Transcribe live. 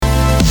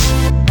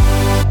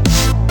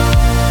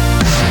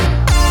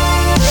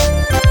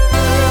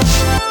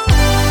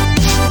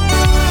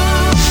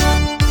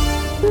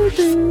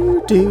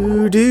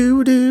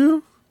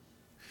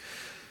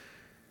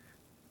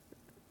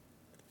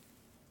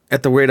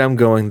At the rate I'm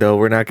going,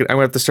 though, I'm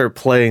gonna have to start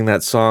playing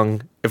that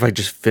song if I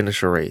just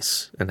finish a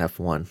race in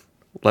F1,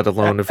 let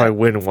alone if I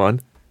win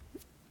one.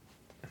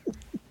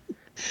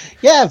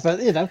 Yeah, but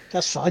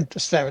that's fine.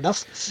 That's fair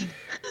enough.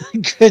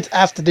 Good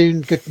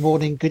afternoon, good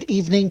morning, good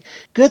evening,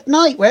 good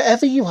night,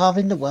 wherever you are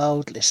in the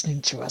world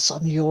listening to us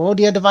on your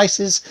audio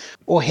devices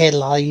or here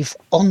live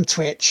on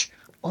Twitch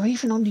or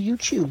even on the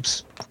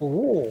YouTubes.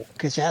 Oh,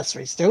 because yes,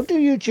 we still do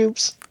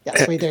YouTubes.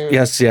 Yes, we do.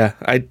 Yes, yeah.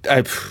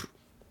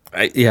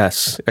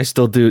 Yes, I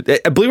still do.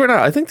 Believe it or not,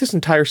 I think this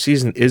entire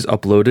season is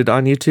uploaded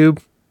on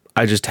YouTube.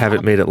 I just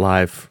haven't made it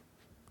live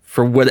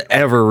for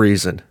whatever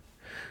reason.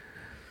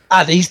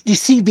 The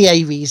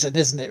CBA reason,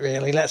 isn't it?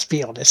 Really, let's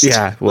be honest.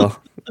 Yeah,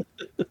 well,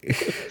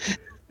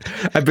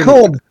 I've been.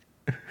 Cool.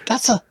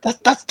 That's an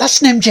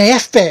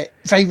MJF bit,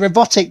 very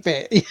robotic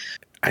bit.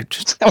 I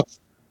just.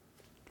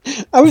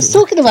 I was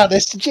talking about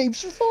this to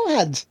James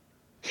beforehand.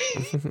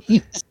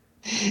 he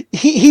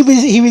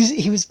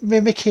was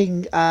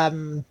mimicking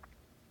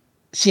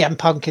CM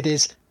Punk and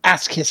his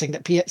ass kissing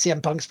that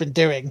CM Punk's been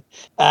doing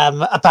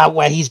about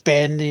where he's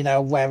been,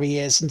 where he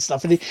is and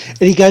stuff. And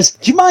he goes,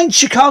 "Do you mind,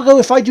 Chicago,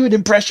 if I do an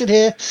impression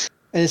here?"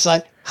 And it's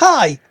like,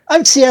 "Hi,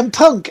 I'm CM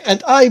Punk,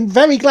 and I'm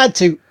very glad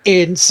to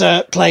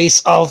insert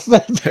place of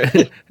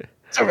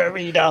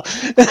arena."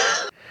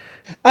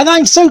 And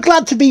I'm so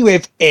glad to be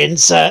with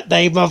insert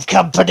name of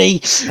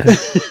company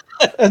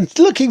and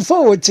looking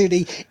forward to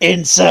the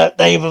insert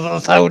name of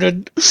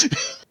opponent.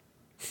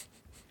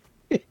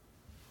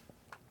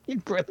 You're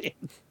brilliant.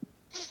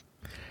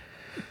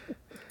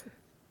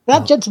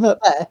 That gentleman up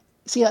there,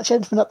 see that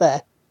gentleman up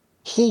there?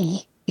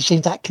 He is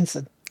James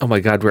Atkinson. Oh my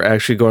God, we're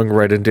actually going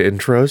right into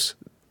intros?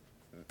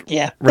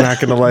 Yeah. We're not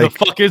going to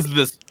The fuck is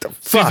this?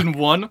 Season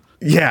 1?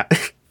 Yeah.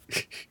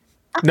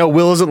 No,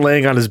 Will isn't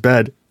laying on his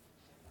bed.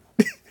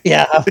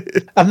 Yeah.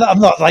 I'm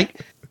not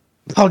like,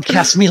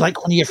 podcast me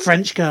like one of your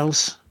French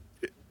girls.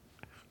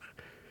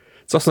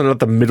 It's also not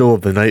the middle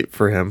of the night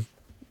for him.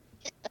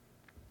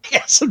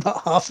 Yes, I'm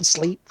not half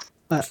asleep.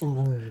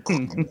 Someone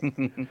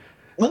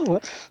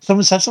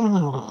said something.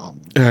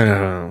 I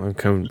don't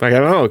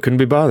know. Couldn't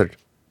be bothered.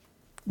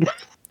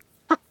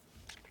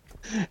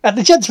 And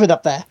the gentleman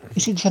up there.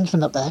 You see the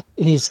gentleman up there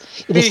in his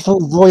full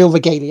royal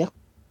regalia.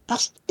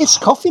 It's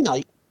coffee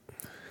night.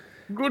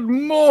 Good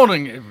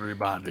morning,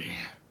 everybody.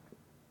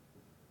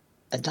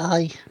 And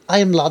I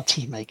am Lord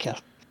Teamaker.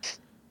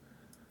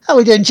 How are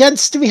we doing,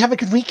 gents? Do we have a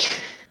good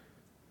week?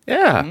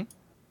 Yeah. Mm-hmm.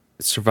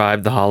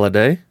 Survived the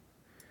holiday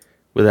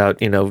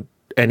without,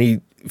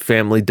 any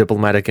family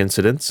diplomatic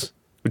incidents,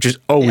 which is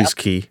always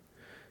key.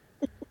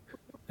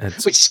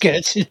 Which is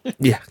good.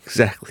 Yeah,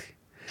 exactly.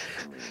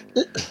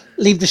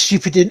 Leave the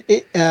stupid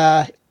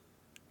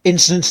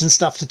incidents and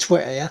stuff to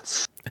Twitter, yeah?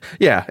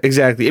 Yeah,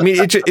 exactly. I mean,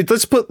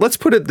 let's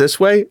put it this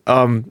way.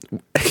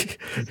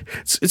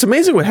 It's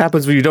amazing what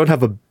happens when you don't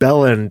have a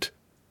bell end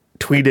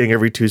tweeting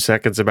every 2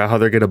 seconds about how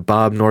they're going to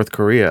bomb North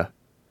Korea.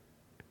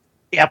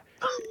 Yep.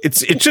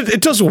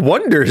 It does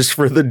wonders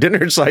for the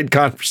dinner side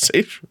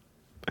conversation.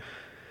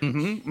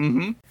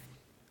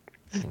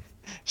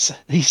 So,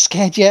 are you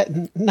scared yet?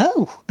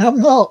 No, I'm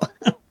not.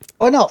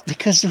 Why not?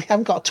 Because we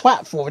haven't got a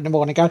twat for in the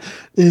morning going,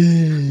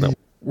 no.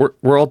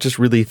 We're all just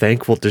really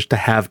thankful just to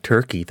have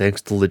turkey, thanks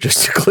to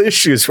logistical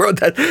issues. We're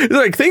that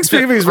like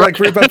Thanksgiving is like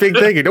about big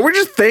thinking. We're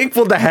just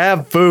thankful to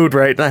have food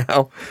right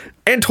now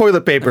and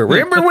toilet paper.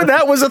 Remember when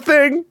that was a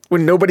thing?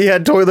 When nobody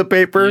had toilet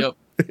paper?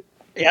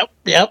 Yep.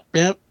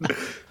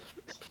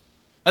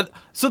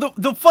 So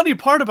the funny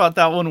part about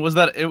that one was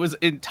that it was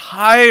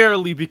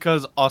entirely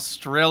because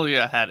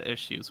Australia had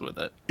issues with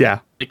it. Yeah,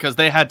 because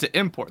they had to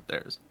import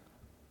theirs.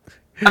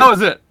 That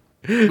was it.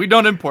 We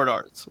don't import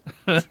ours.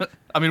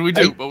 I mean, we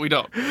do, but we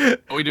don't.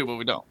 We do, but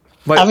we don't.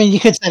 I mean, you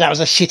could say that was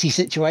a shitty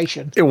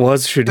situation. It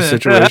was a shitty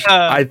situation.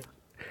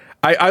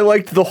 I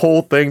liked the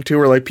whole thing too,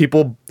 where like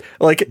people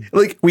like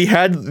we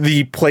had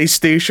the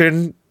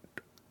PlayStation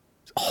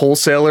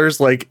wholesalers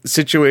like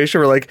situation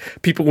where like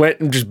people went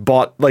and just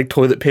bought like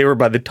toilet paper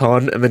by the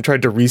ton and then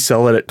tried to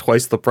resell it at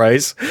twice the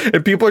price,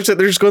 and people are sitting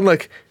there just going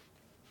like,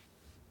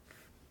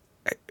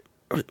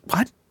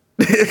 what?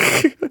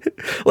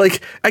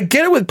 Like, I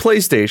get it with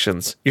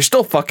PlayStations, you're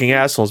still fucking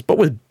assholes, but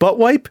with butt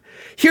wipe,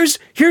 here's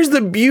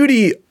the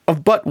beauty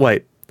of butt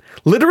wipe.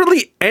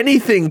 Literally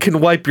anything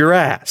can wipe your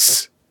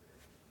ass.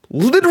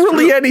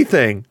 Literally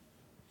anything.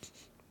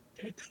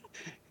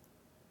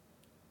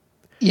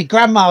 Your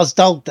grandma's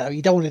dog, though,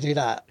 you don't want to do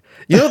that.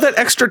 You know that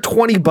extra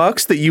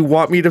 $20 that you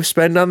want me to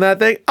spend on that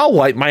thing? I'll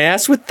wipe my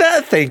ass with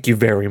that, thank you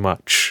very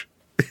much.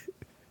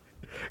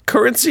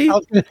 Currency?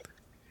 I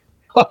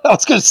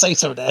was going to say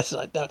some of that.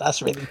 Like, no,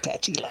 that's really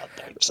petty, lad.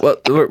 Well,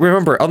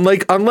 remember,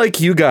 unlike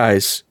you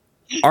guys,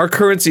 our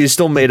currency is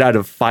still made out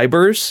of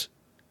fibers,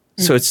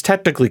 so it's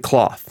technically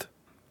cloth.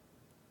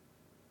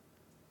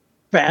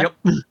 Yep.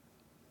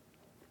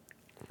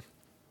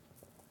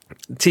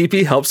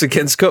 TP helps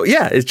against COVID.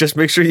 Yeah, it just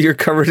makes sure you're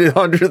covered in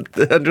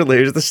under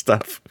layers of the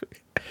stuff.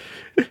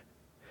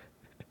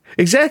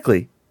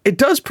 Exactly. It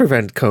does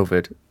prevent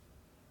COVID.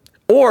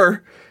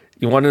 Or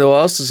You want to know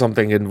else is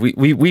something, and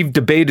we've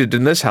debated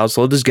in this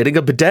household is getting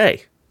a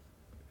bidet.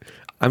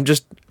 I'm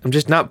just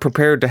not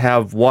prepared to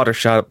have water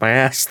shot up my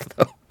ass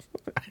though.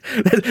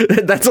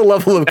 That's a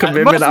level of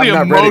commitment I'm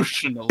not ready.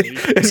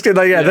 It's good,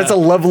 that's a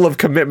level of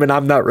commitment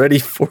I'm not ready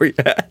for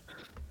yet.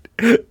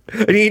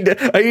 I need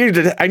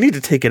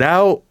to take it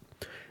out,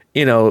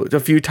 a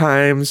few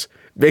times.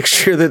 Make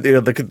sure that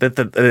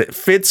that it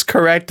fits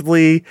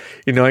correctly.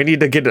 I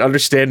need to get an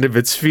understanding of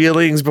its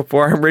feelings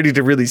before I'm ready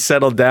to really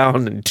settle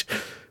down and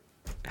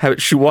have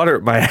it shoot water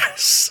at my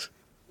ass.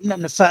 And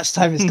then the first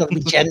time it's got to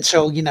be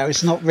gentle.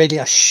 It's not really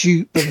a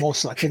shoot, but more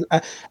so like an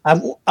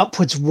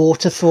upwards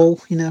waterfall.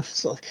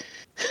 It's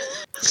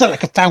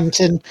like a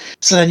fountain.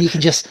 So then you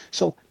can just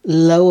sort of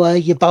lower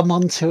your bum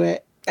onto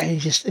it, and you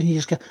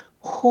just go,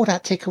 "Oh,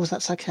 that tickles.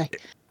 That's okay.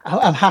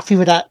 I'm happy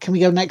with that. Can we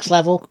go next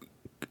level?"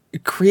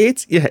 It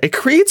creates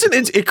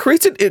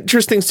an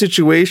interesting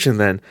situation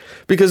then,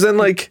 because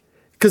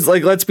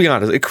let's be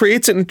honest, it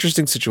creates an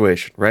interesting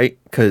situation, right?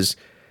 Because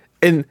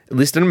at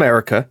least in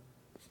America,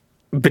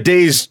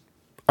 bidets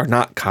are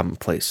not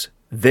commonplace.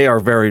 They are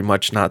very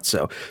much not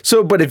so.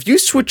 But if you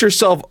switch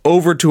yourself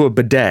over to a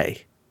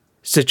bidet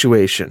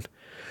situation,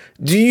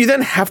 do you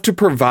then have to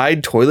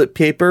provide toilet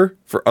paper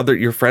for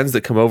your friends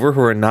that come over who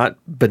are not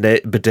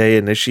bidet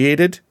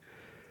initiated?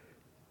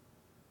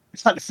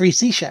 It's like the free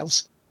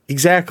seashells.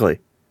 Exactly.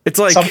 It's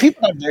like some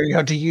people don't know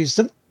how to use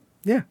them.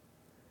 Yeah.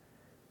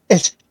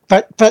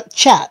 But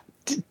chat.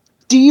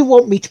 Do you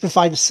want me to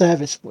provide a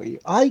service for you?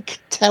 I can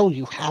tell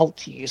you how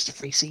to use the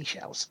free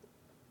seashells.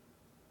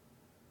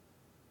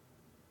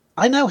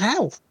 I know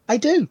how. I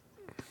do.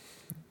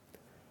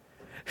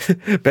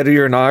 Better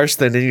you're an arse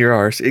than in your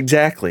arse.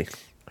 Exactly.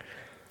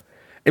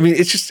 I mean,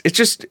 it's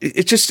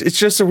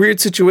just a weird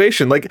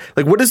situation. Like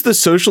what is the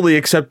socially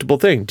acceptable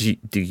thing? Do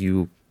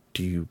you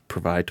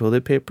provide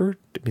toilet paper?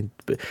 I mean,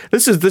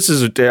 this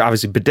is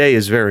obviously bidet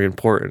is very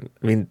important.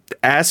 I mean,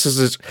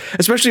 asses,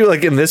 especially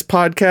like in this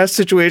podcast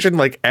situation,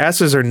 like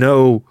asses are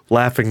no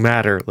laughing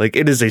matter. Like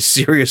it is a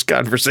serious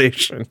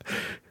conversation.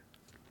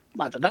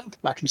 I don't know.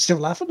 I can still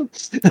laugh at them.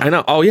 I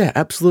know. Oh yeah,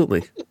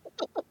 absolutely.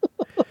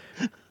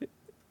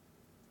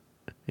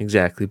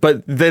 Exactly.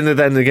 But then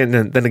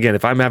again,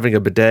 if I'm having a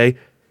bidet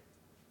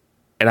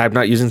and I'm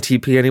not using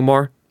TP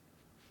anymore,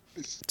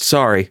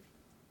 sorry.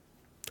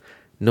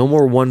 No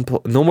more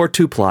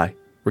 2-ply.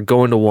 We're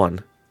going to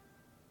 1.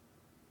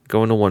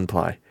 Going to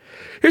 1-ply.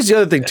 Here's the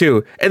other thing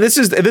too, and this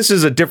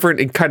is a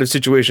different kind of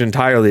situation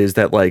entirely. Is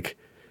that like,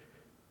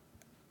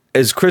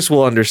 as Chris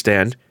will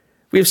understand,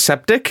 we have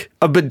septic.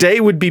 A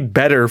bidet would be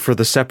better for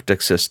the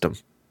septic system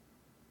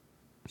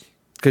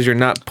because you're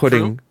not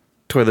putting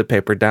toilet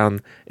paper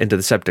down into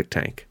the septic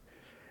tank.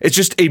 It's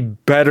just a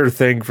better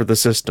thing for the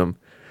system.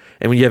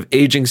 And when you have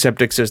aging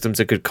septic systems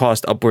that could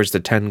cost upwards to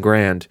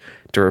 $10,000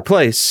 to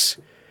replace,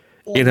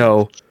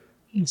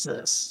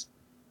 Jesus,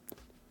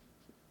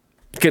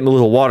 getting a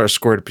little water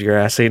squirt up your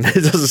ass, it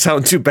doesn't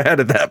sound too bad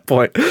at that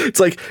point.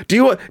 It's like, do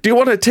you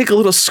want to take a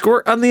little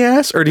squirt on the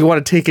ass, or do you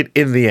want to take it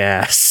in the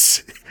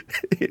ass?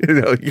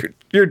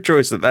 Your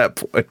choice at that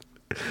point.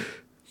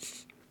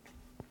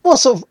 Well,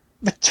 sort of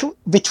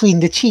between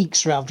the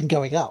cheeks rather than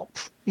going up,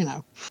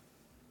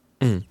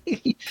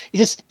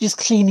 You're just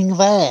cleaning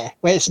there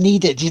where it's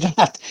needed. You don't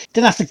have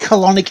to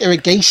colonic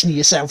irrigation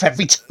yourself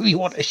every time you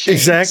want to shit.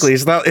 Exactly.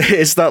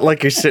 It's not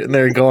like you're sitting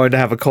there going to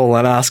have a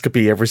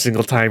colonoscopy every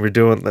single time you're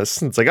doing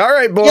this. It's like, all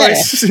right,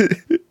 boys. Yeah.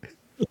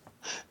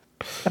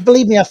 And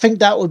believe me, I think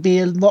that would be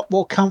a lot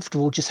more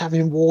comfortable just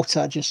having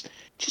water just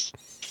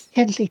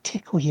gently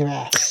tickle your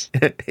ass.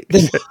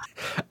 Exactly.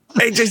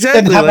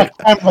 Then have a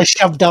camera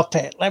shoved up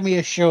it. Let me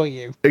assure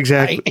you.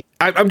 Exactly.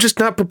 Right? I'm just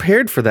not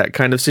prepared for that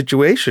kind of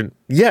situation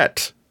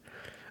yet.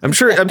 I'm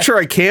sure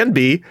I can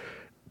be,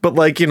 but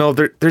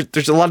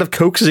there's a lot of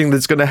coaxing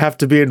that's going to have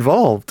to be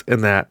involved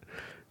in that.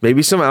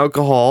 Maybe some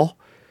alcohol,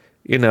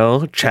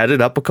 chat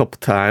it up a couple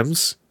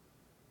times,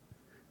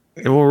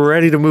 and we're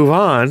ready to move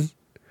on.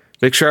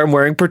 Make sure I'm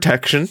wearing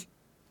protection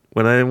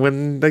when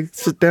I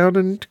sit down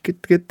and get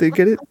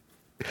it.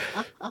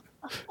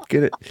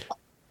 Get it.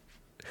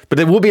 But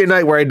there will be a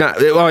night where I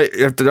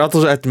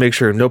also have to make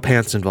sure no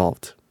pants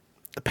involved.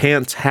 The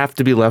pants have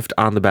to be left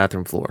on the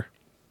bathroom floor.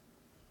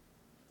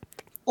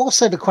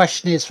 Also, the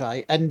question is,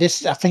 right, and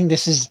I think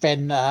this has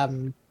been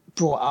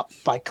brought up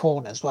by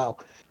Korn as well.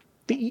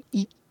 But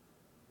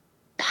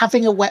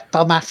having a wet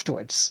bum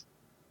afterwards,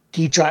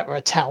 do you dry it with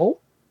a towel?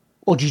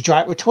 Or do you dry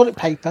it with toilet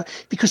paper?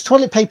 Because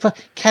toilet paper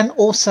can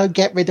also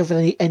get rid of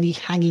any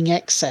hanging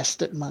excess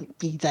that might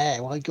be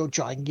there while you're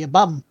drying your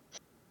bum.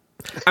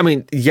 I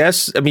mean,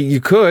 yes. I mean,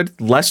 you could.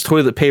 Less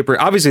toilet paper.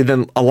 Obviously,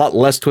 then a lot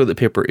less toilet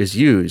paper is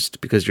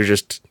used because you're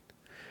just...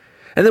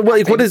 And then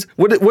what is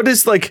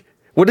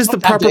the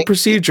proper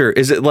procedure?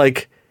 Is it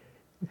like...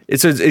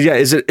 Is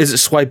it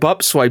swipe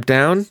up, swipe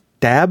down,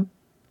 dab?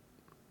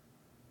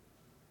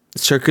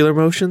 Circular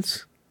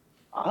motions?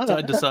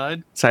 Side to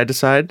side. Side to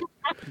side.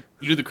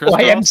 You do the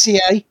crisscross.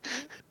 YMCA.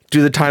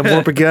 Do the time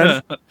warp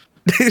again.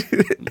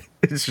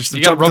 It's just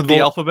you got to rub the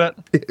alphabet.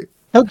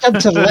 Don't jump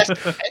to the left.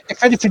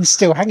 If anything's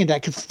still hanging there,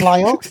 it could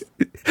fly off.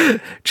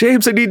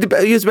 James, I need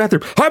to use the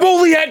bathroom. I'm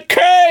only at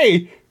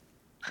K!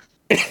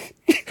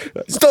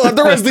 Still have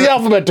the rest of the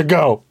alphabet to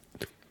go.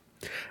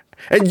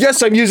 And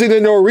yes, I'm using the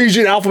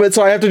Norwegian alphabet,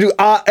 so I have to do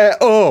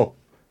O.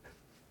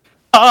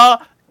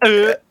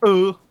 With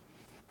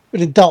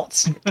the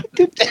dots.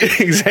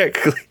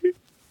 Exactly.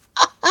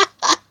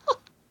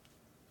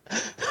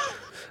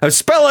 I'm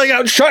spelling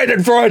out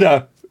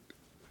Schadenfreude.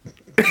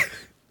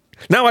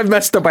 Now I've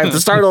messed up. I have to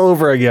start all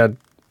over again.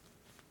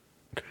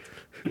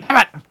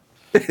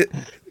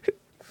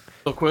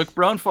 So quick,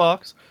 brown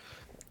fox.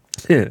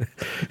 Yeah.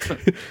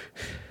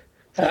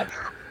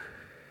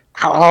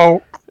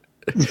 Hello.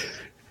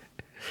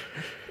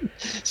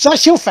 So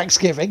that's your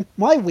Thanksgiving.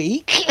 My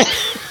week.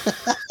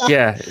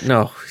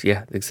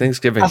 It's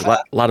Thanksgiving.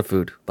 A lot of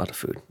food.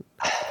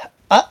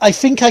 I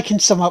think I can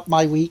sum up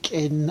my week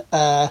in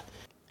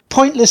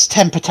pointless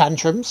temper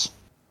tantrums.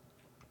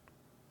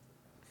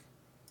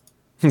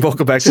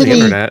 Welcome back to the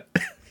internet.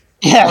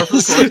 Yeah.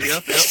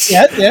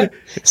 Yeah.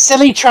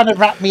 Silly trying to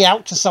rat me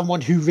out to someone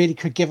who really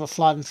could give a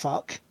flying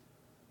fuck.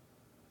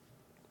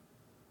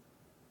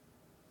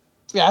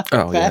 Yeah.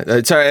 Oh, fair.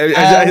 Yeah. Sorry,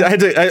 I had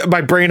to. My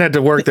brain had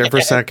to work there for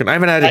a second. I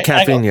haven't added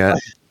caffeine yet.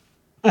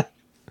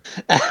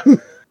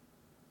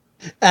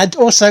 And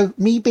also,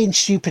 me being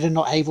stupid and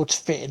not able to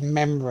fit in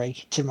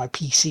memory to my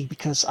PC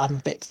because I'm a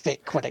bit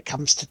thick when it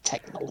comes to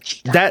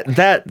technology.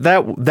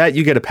 That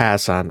you get a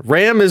pass on.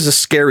 RAM is a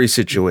scary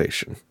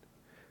situation.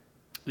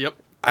 Yep.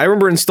 I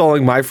remember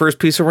installing my first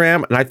piece of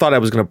RAM, and I thought I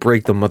was going to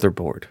break the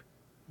motherboard.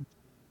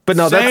 But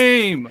no,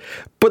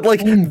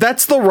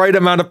 that's the right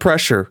amount of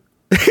pressure.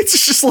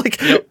 It's just like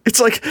it's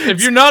like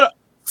if you're not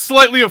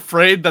slightly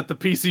afraid that the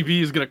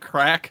PCB is going to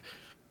crack.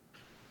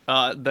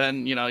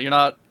 Then you're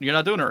not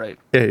doing it right.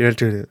 Yeah, you're not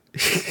doing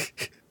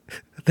it.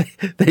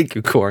 Thank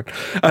you, Corn.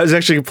 I was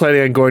actually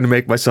planning on going to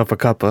make myself a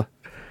cuppa,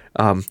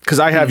 because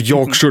I have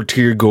Yorkshire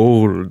Tea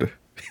Gold.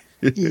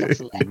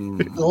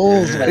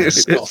 Gold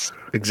stuff.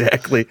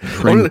 Exactly.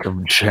 Drink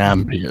of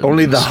champions.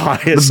 Only the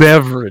highest. The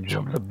beverage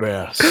of the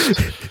best.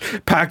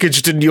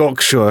 Packaged in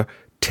Yorkshire,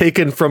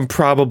 taken from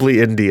probably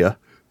India.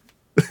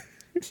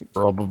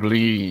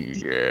 Probably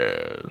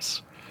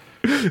yes.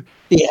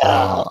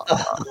 Yeah.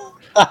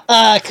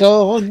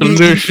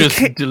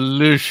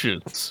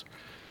 Delicious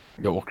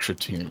Yorkshire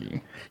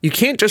tea. You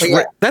can't just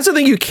that's the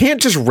thing, you can't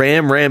just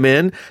ram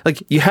in.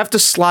 Like, you have to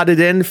slot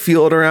it in,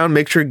 feel it around,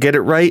 make sure you get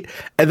it right,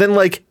 and then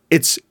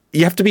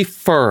you have to be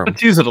firm.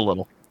 Tease it a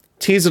little.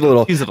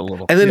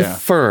 And then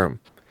firm.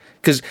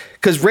 Cuz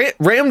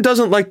RAM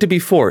doesn't like to be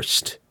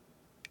forced.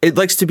 It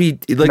likes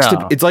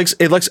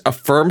a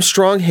firm,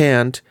 strong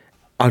hand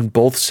on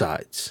both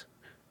sides.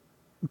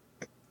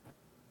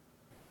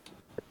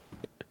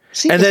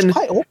 See, and then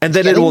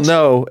it will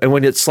know, and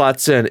when it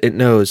slots in, it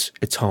knows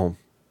it's home.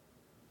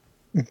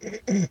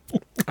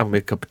 I'll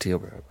make a cup of tea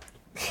over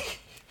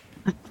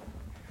it.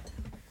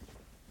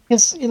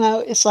 Because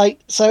it's like,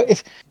 so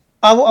if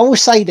I will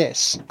say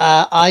this,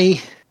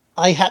 I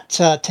had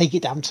to take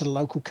it down to the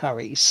local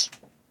Currys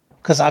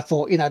because I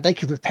thought they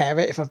could repair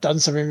it if I've done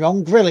something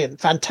wrong. Brilliant,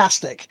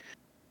 fantastic.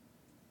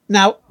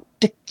 Now,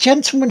 the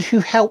gentleman who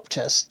helped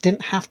us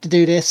didn't have to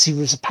do this. He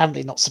was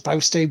apparently not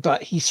supposed to,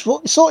 but he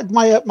sorted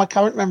my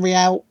current memory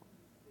out.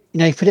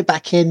 He put it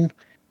back in,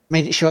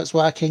 made it sure it's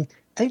working,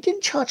 and he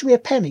didn't charge me a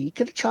penny. He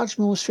could have charged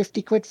me almost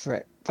 50 quid for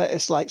it. But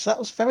it's like, so that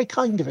was very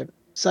kind of him.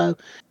 So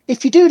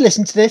if you do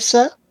listen to this,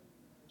 sir,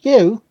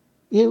 you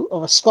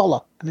are a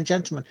scholar and a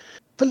gentleman.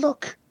 But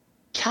look,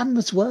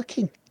 camera's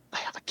working. I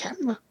have a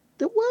camera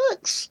that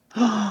works.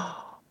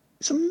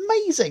 It's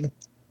amazing.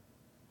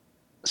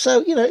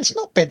 So, it's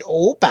not been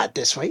all bad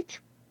this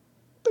week.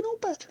 Not been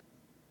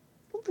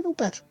all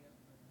bad.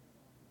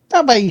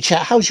 How about you,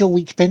 chat? How's your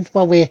week been?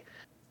 Well, we're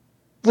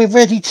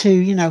ready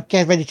to,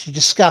 get ready to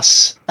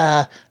discuss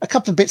a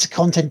couple of bits of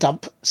content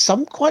dump.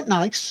 Some quite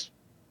nice,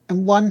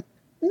 and one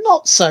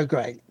not so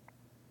great.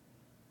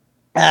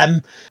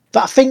 But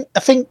I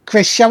think,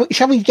 Chris, shall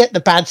we get the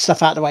bad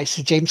stuff out of the way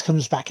so James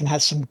comes back and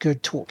has some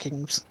good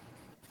talkings?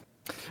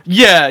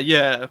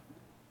 Yeah.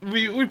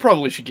 We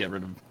probably should get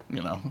rid of,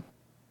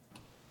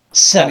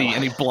 So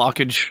any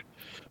blockage.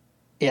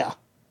 Yeah.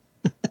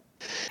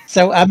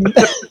 So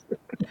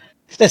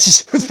let's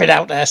just put it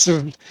out there.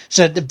 So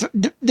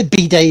the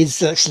B-Day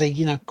is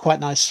actually quite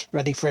nice,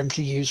 ready for him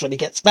to use when he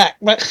gets back.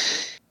 But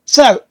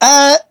so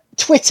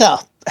Twitter,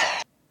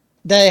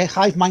 their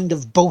hive mind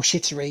of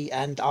bullshittery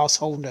and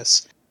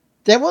arseholeness.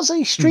 There was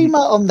a streamer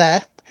on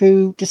there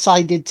who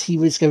decided he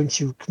was going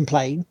to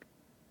complain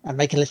and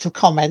make a little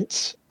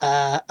comment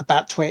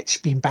about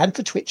Twitch being banned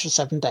for Twitch for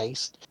 7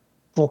 days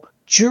for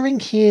during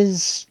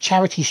his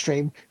charity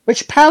stream,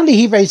 which apparently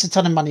he raised a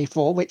ton of money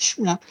for, which,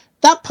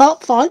 that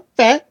part, fine,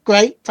 fair,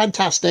 great,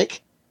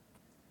 fantastic.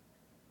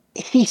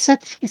 He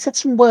said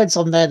some words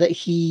on there that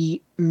he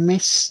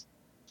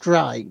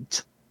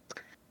misdescribed.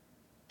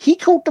 He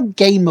called them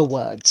gamer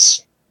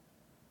words.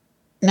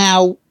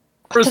 Now,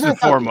 first and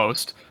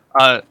foremost,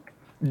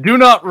 do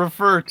not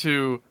refer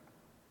to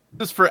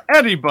Just for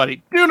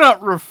anybody, do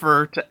not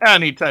refer to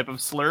any type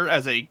of slur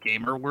as a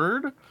gamer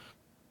word.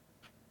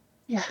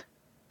 Yeah,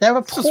 they're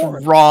It's just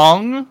abhorrent.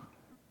 wrong.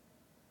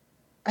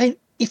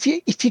 If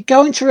you're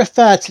going to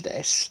refer to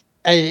this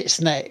and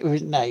its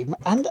name,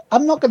 and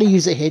I'm not going to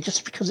use it here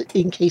just because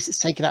in case it's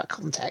taken out of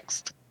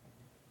context.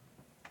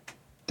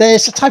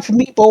 There's a type of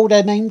meatball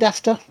they're named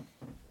after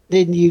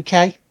in the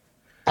UK.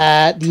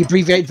 The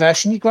abbreviated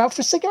version, you go out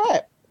for a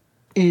cigarette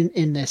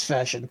in this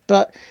version.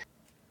 But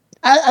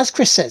as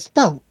Chris says,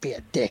 don't be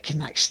a dick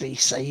and actually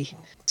say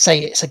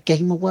it's a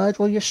gamer word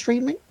while you're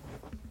streaming.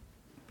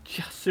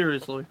 Yeah,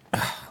 seriously.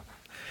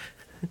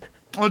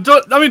 Well,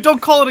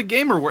 don't call it a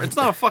gamer word. It's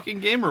not a fucking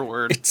gamer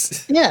word.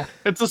 It's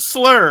It's a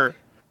slur.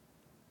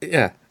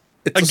 yeah.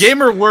 A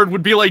gamer word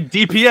would be like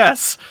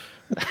DPS.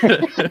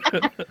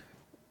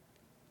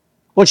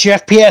 What's your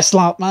FPS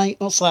like, mate?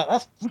 What's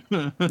that?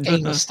 That's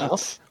gamer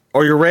stuff.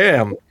 Or your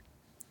RAM.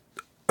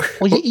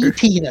 Or your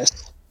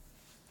EP-ness.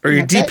 Or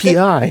your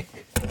DPI.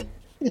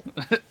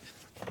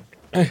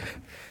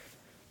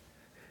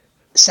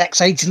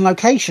 Sex, age, and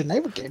location. They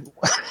were getting.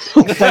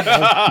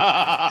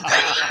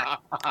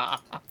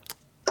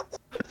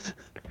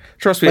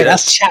 Trust me. Wait,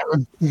 that's chat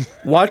room.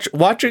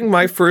 Watching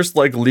my first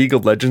like League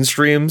of Legends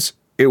streams,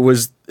 it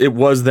was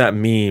that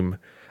meme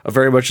of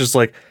very much just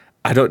like,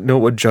 I don't know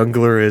what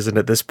jungler is, and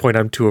at this point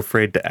I'm too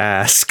afraid to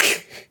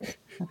ask.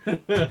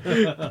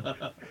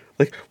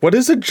 Like, what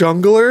is a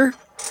jungler?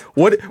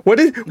 What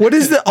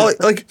is the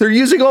like? They're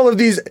using all of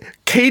these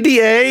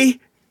KDA.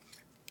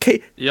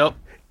 Yep.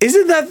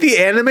 Isn't that the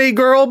anime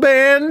girl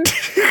band?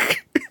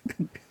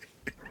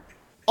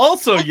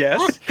 Also,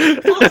 yes.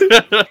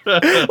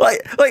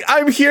 like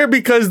I'm here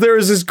because there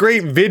is this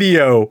great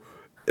video.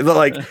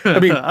 Like, I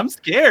mean, I'm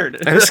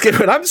scared.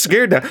 I'm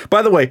scared now.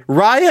 By the way,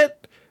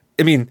 Riot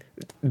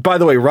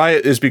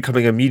is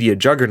becoming a media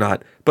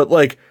juggernaut, but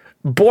like,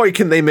 boy,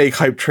 can they make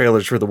hype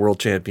trailers for the World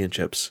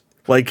Championships.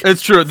 Like,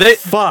 It's true.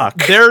 fuck.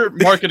 Their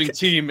marketing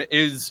team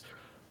is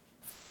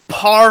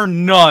par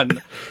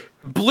none.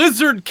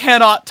 Blizzard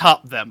cannot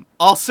top them.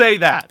 I'll say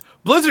that.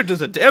 Blizzard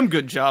does a damn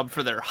good job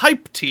for their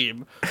hype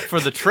team for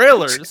the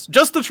trailers.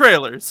 Just the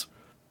trailers.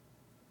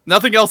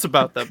 Nothing else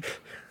about them.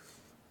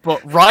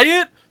 But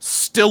Riot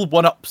still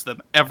one-ups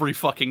them every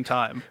fucking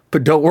time.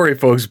 But don't worry,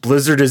 folks.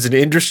 Blizzard is an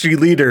industry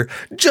leader,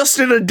 just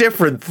in a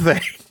different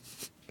thing.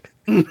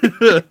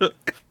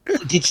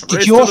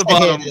 Did you also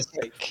hear this,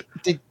 Rick?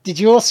 Did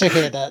you also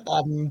hear that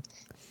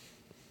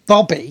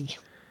Bobby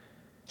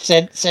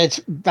said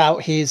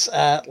about his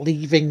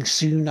leaving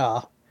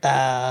sooner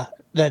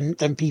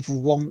than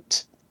people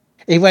want?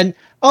 He went,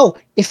 "Oh,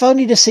 if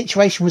only the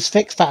situation was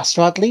fixed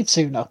faster, I'd leave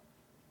sooner."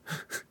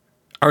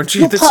 Aren't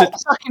you You're the part of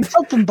the fucking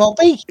problem,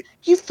 Bobby.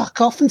 You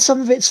fuck off, and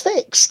some of it's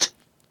fixed.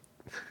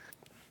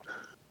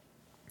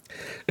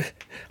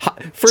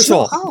 First of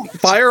all,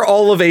 fire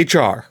all of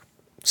HR.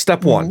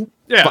 Step one.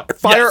 Yeah.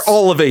 Fire yes.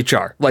 all of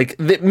HR. Like,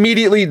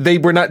 immediately they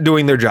were not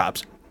doing their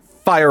jobs.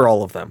 Fire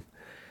all of them.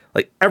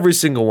 Like, every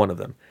single one of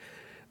them.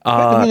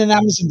 Put them in an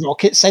Amazon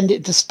rocket, send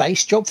it to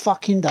space, job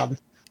fucking done.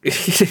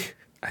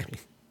 I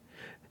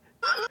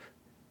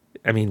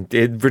mean,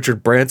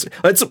 Richard Branson.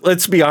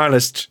 Let's be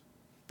honest.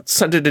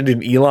 Send it in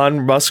an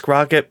Elon Musk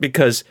rocket,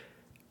 because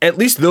at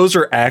least those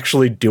are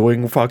actually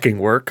doing fucking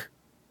work.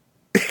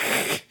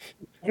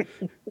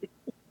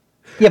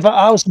 Yeah, but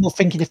I was more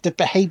thinking if they're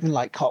behaving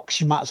like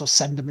cocks, you might as well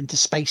send them into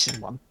space in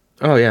one.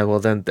 Oh yeah, well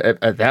then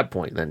at that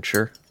point, then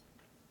sure.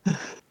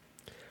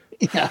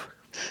 Yeah.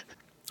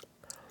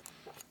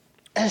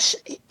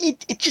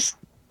 It just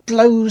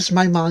blows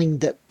my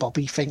mind that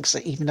Bobby thinks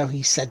that even though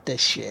he said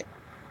this shit,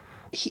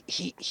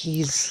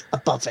 he's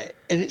above it,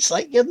 and it's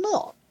like, you're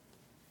not.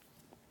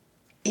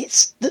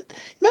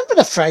 Remember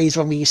the phrase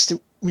when we used to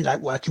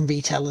work in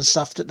retail and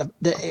stuff, that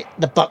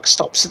the buck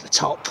stops at the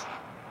top.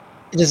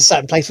 There's a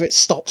certain place where it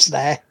stops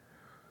there,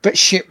 but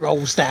shit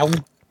rolls down.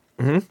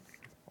 Mm-hmm.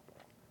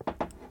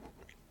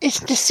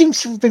 This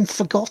seems to have been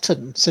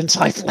forgotten since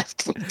I've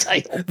left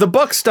retail. The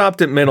buck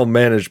stopped at middle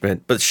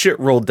management, but shit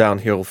rolled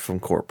downhill from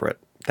corporate.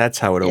 That's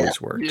how it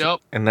always worked. Yep.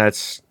 And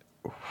that's...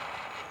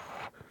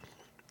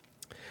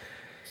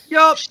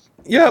 Yup.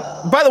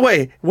 Yep. By the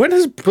way, when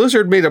has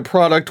Blizzard made a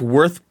product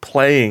worth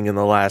playing in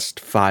the last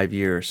 5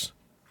 years?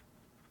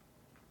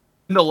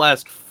 In the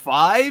last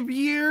 5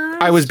 years?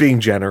 I was being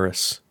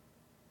generous.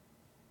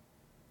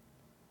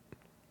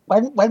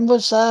 When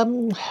was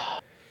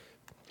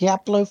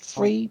Diablo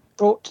 3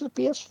 brought to the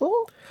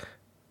PS4?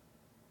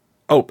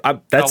 Oh,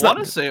 that's I not...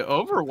 want to say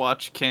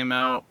Overwatch came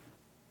out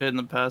in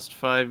the past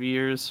 5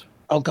 years.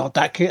 Oh god,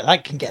 that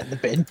can get in the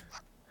bin.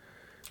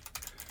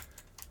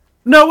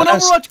 No, when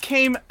Overwatch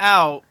came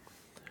out,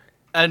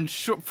 and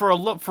for a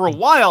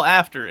while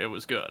after, it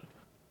was good.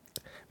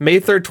 May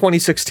 3rd,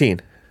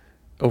 2016.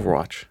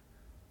 Overwatch.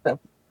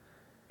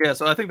 Yeah,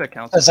 so I think that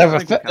counts. That's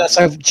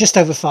over just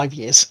over 5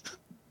 years.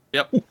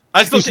 Yep.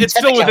 It's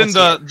still within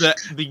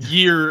the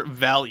year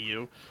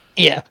value.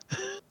 Yeah.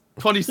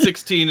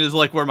 2016 is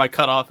like where my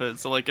cutoff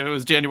is. So like if it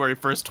was January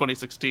 1st,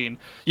 2016,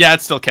 yeah,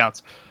 it still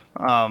counts.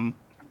 At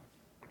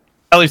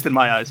least in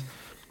my eyes.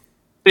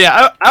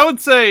 Yeah, I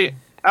would say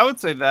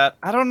that.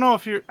 I don't know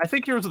if you're. I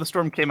think Heroes of the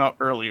Storm came out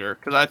earlier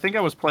because I think I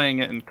was playing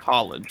it in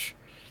college.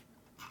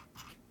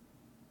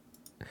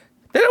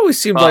 That always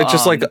seemed like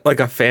just like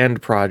a fan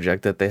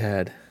project that they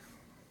had.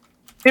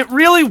 It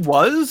really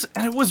was,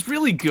 and it was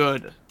really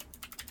good.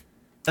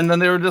 And then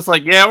they were just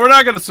like, "Yeah, we're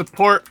not going to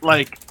support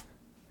like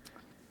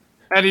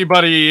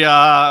anybody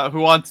who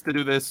wants to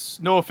do this.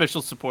 No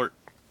official support."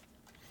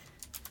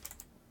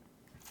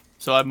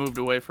 So I moved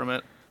away from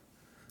it.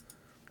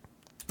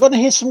 Want to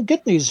hear some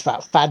good news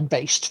about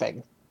fan-based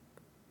thing?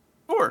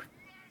 Sure.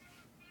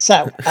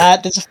 So,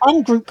 there's a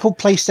fan group called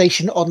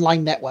PlayStation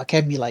Online Network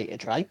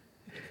Emulated, right?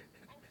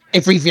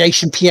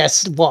 Abbreviation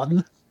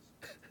PS1,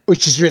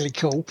 which is really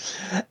cool.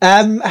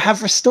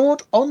 Have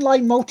restored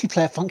online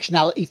multiplayer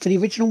functionality for the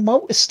original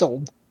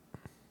MotorStorm,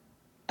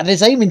 and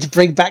is aiming to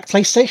bring back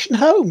PlayStation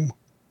Home.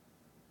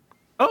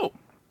 Oh,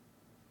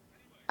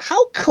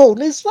 How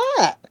cool is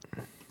that?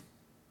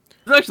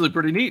 it's actually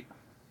pretty neat.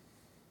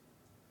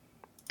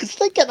 Because if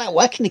they get that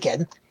working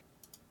again,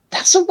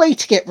 that's a way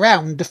to get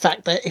round the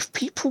fact that if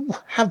people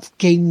have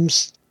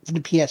games for the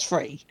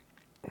PS3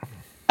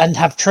 and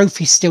have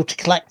trophies still to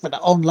collect that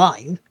are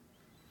online,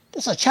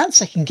 there's a chance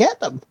they can get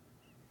them,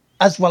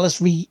 as well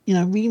as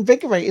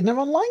reinvigorating their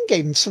online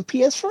games for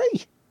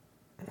PS3.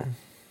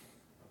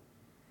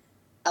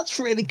 That's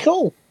really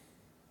cool.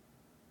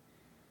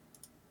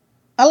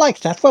 I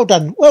like that. Well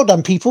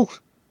done, people.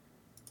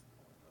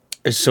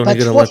 Is Sony But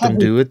going to what let them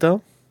do it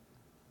though?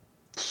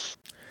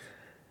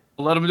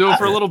 We'll let them do it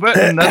for a little bit,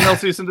 and then they'll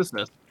cease and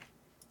desist.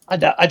 I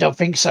don't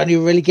think Sony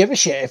will really give a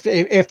shit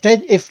if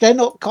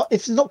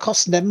it's not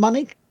costing them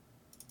money,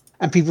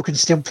 and people can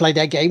still play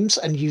their games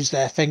and use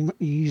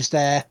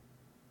their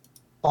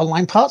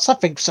online parts. I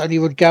think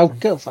Sony would go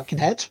fucking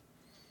head.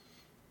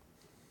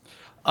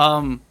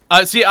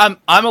 I see. I'm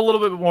a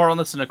little bit more on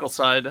the cynical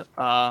side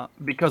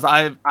because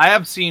I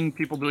have seen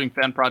people doing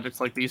fan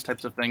projects like these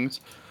types of things,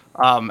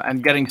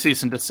 and getting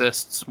cease and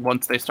desists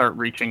once they start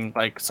reaching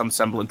like some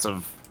semblance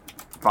of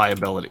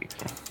viability.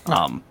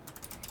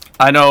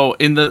 I know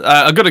in the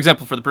a good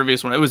example for the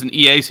previous one, it was an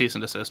EA cease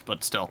and desist,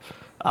 but still,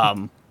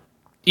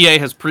 EA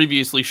has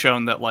previously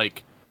shown that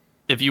like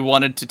if you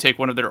wanted to take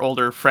one of their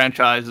older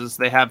franchises,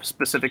 they have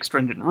specific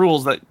stringent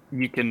rules that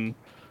you can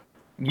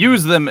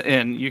use them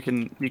in. You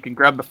can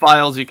grab the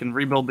files, you can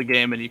rebuild the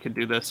game, and you can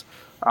do this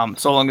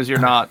so long as you're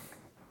not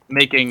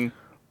making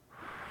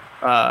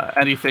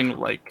anything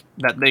like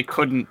that they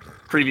couldn't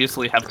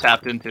previously have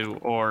tapped into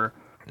or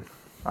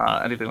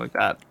anything like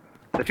that.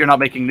 If you're not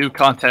making new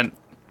content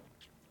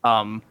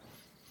that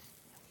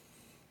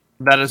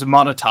is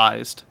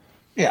monetized,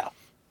 Yeah.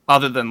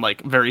 other than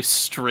like very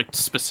strict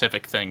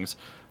specific things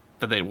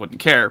that they wouldn't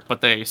care, but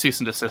they cease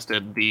and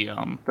desisted the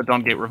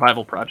Dawngate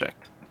Revival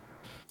project.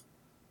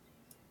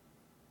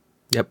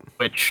 Yep.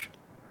 Which,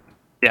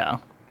 yeah.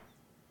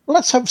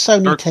 Let's hope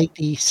Sony take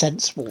the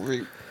sensible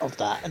route of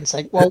that and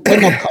say, well,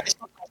 it's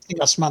not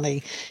costing us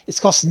money. It's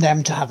costing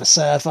them to have a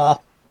server.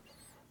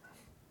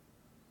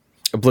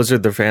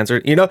 Blizzard, their fans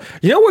are. You know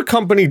what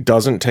company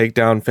doesn't take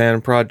down fan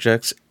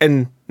projects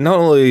and not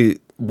only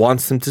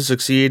wants them to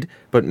succeed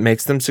but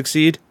makes them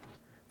succeed?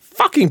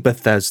 Fucking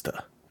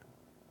Bethesda.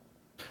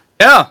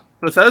 Yeah,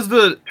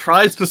 Bethesda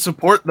tries to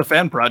support the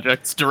fan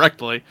projects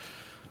directly.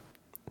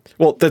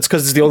 Well, that's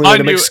because it's the only way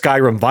to make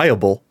Skyrim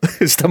viable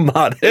is to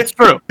mod it. It's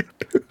true.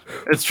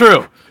 It's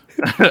true.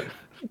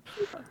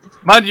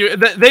 Mind you,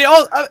 they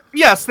all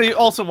yes, they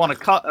also want a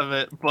cut of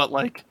it, but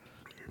like,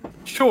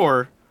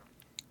 sure.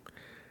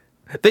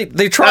 They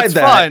tried That's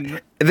that.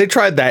 fine. They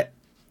tried that.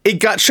 It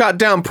got shot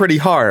down pretty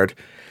hard.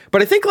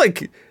 But I think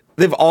like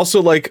they've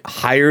also like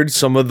hired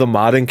some of the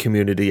modding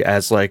community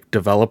as like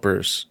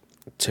developers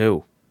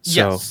too.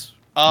 So, Yes.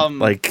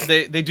 like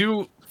they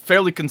do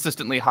fairly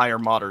consistently hire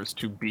modders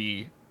to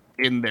be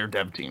in their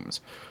dev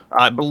teams.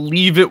 I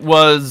believe it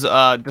was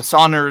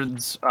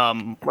Dishonored's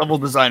level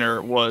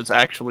designer was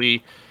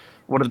actually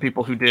one of the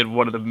people who did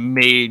one of the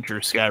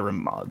major Skyrim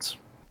mods,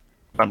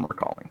 if I'm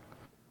recalling.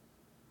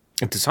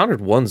 Dishonored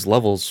 1's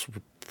levels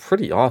were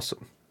pretty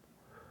awesome.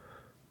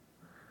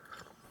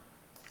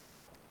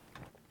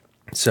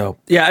 So,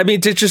 yeah, I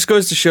mean, it just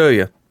goes to show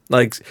you.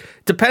 Like,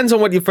 depends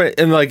on what you...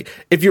 And, like,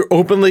 if you're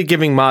openly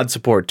giving mod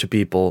support to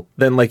people,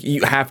 then, like,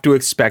 you have to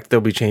expect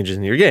there'll be changes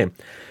in your game.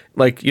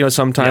 Like, you know,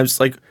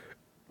 sometimes, like...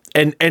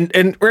 And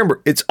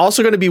remember, it's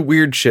also going to be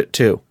weird shit,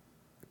 too.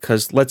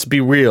 Because, let's be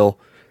real,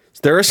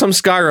 there are some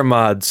Skyrim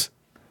mods.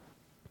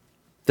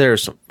 They're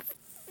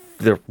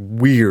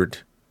weird.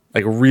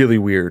 Like, really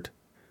weird.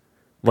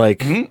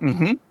 Like,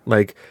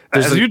 like...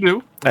 As you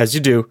do. As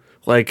you do.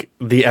 Like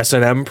the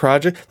S&M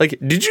project. Like,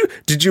 did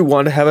you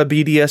want to have a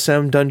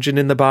BDSM dungeon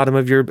in the bottom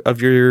of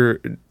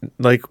your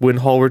like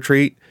Windhall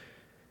retreat?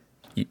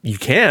 You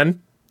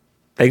can,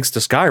 thanks to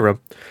Skyrim.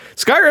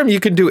 Skyrim, you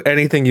can do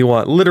anything you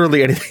want,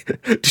 literally anything.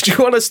 Did you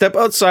want to step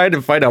outside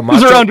and find out?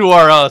 Comes around to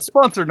our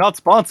sponsor, not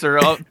sponsor.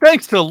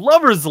 Thanks to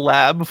Lovers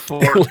Lab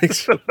for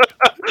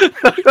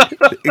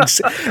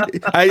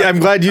I'm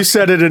glad you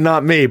said it and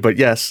not me, but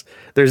yes,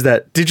 there's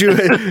that. Did you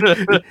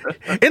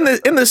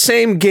in the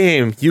same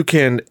game you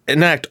can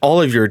enact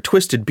all of your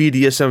twisted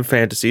BDSM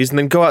fantasies and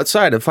then go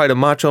outside and fight a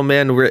Macho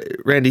Man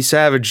Randy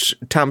Savage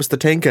Thomas the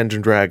Tank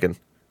Engine Dragon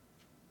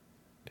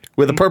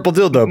with a purple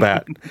dildo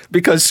bat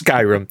because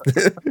Skyrim.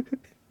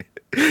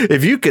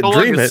 If you could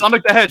dream it,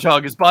 Sonic the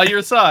Hedgehog is by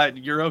your side,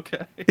 you're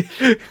okay.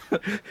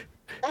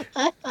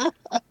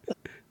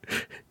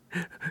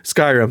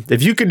 Skyrim.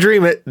 If you could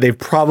dream it, they've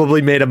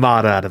probably made a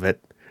mod out of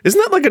it. Isn't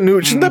that like a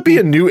new? Shouldn't that be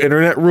a new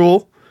internet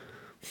rule?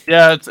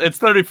 Yeah, it's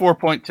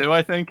 34.2,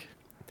 I think.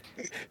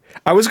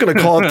 I was gonna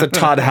call it the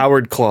Todd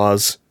Howard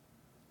clause.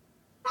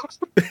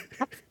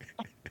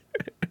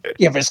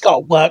 Yeah, but it's got to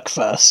work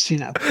first,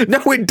 No,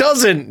 it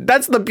doesn't.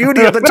 That's the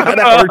beauty of the Todd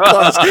Howard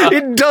clause.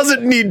 It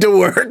doesn't need to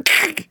work.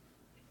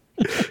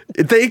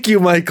 Thank you,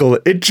 Michael.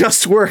 It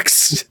just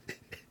works.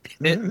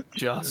 It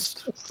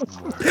just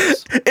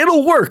works.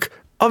 It'll work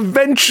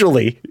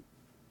eventually.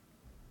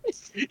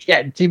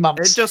 Yeah, 2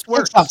 months. It just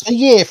works. A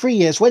year, 3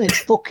 years, when it's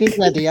fucking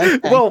ready.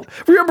 Okay. Well,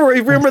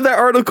 remember that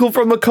article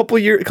from a couple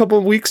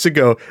of weeks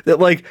ago that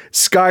like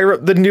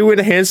Skyrim, the new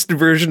enhanced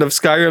version of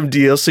Skyrim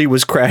DLC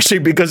was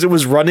crashing because it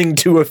was running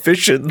too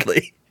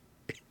efficiently.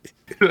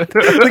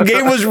 The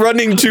game was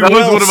running too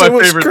well, so it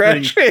was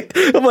crashing.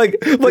 Things. I'm like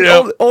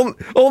yep.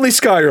 Only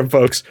Skyrim,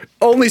 folks.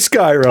 Only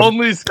Skyrim.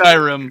 Only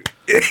Skyrim.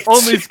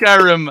 Only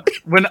Skyrim,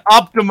 when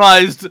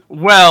optimized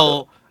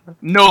well,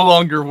 no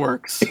longer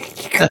works.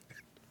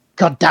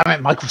 God damn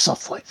it,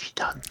 Microsoft, what have you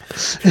done?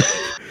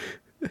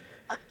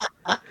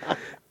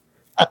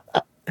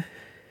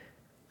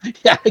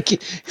 Yeah,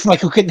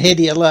 Michael couldn't hear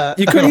the alert.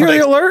 You couldn't hear the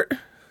alert?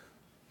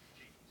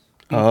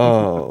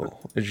 Oh,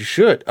 you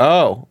should.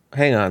 Oh,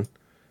 hang on.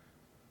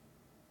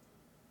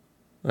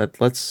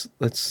 Let's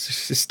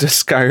just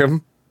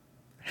Skyrim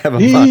have a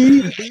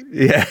mod.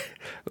 Yeah,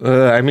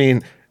 I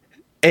mean,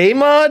 a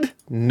mod?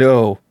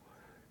 No.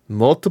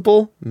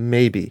 Multiple?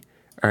 Maybe.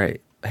 All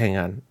right, hang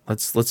on.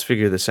 Let's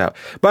figure this out.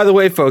 By the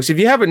way, folks, if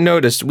you haven't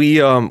noticed, we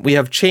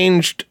have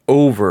changed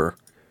over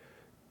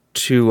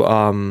to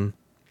a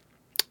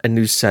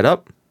new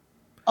setup.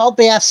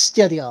 OBS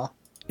Studio.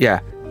 Yeah.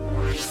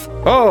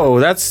 Oh,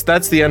 that's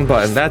the end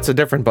button. That's a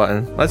different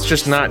button. Let's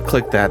just not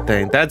click that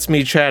thing. That's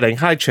me chatting.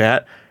 Hi,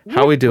 chat.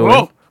 How we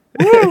doing?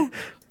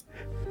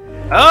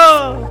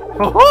 Oh,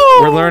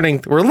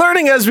 we're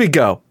learning as we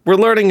go.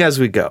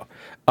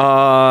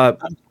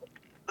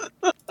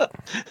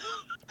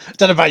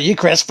 Don't know about you,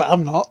 Chris, but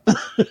I'm not.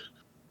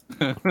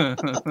 It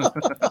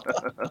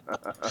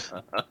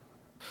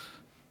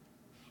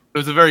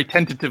was a very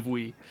tentative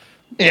Wii.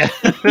 Yeah.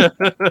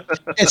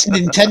 It's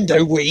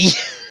Nintendo Wii.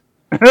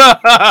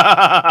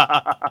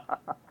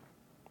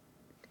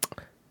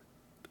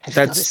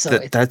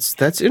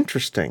 That's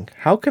interesting.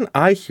 How can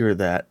I hear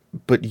that,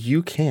 but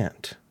you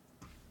can't?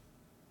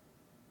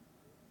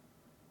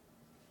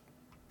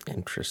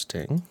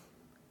 Interesting.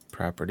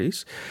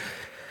 Properties.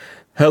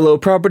 Hello,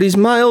 Properties,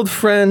 my old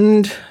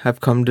friend.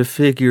 I've come to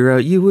figure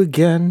out you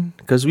again,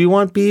 because we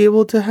won't be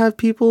able to have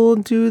people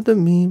do the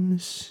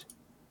memes.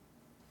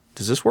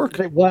 Does this work?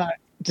 Does it work?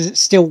 Does it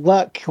still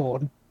work,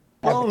 Corn?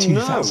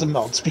 2,000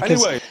 mods?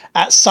 Because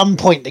at some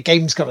point the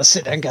game's got to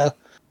sit there and go,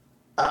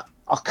 I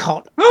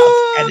can't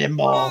have any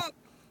more.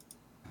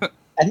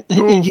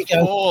 And you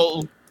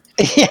go,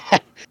 yeah,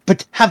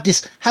 but have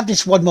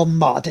this one more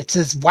mod. It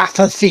says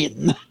wafer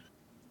thin.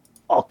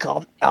 I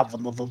can't have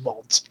another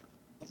mod.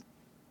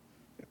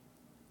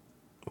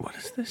 What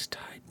is this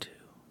tied to?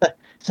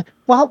 So,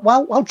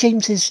 while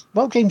James is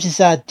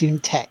doing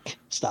tech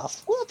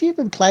stuff, what have you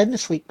been playing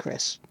this week,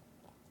 Chris?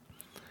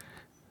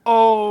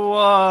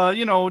 Oh,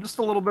 just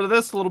a little bit of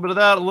this, a little bit of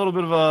that, a little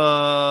bit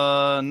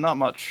of not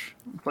much.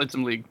 Played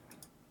some League.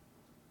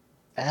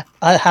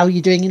 How are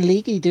you doing in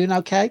League? Are you doing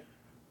okay?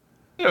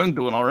 Yeah, I'm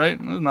doing all right.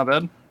 It's not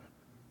bad.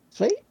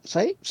 Sweet.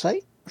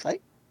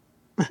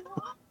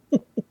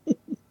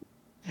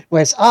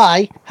 Whereas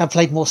I have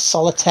played more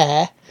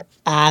Solitaire,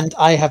 and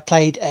I have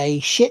played a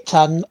shit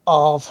ton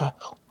of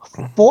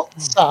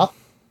Forza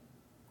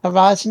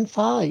Horizon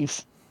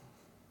 5.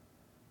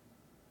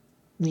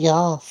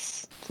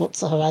 Yes,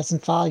 Forza Horizon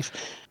 5.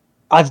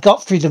 I've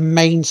got through the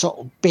main sort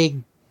of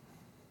big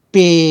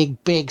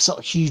sort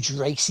of huge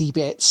racy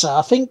bits. So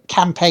I think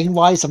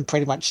campaign-wise, I'm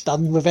pretty much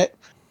done with it.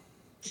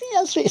 So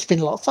yeah, it's been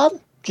a lot of fun.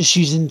 Just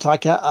using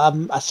like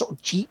a sort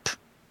of Jeep,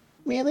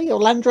 really, or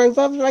Land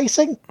Rover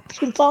racing. It's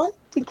been fine.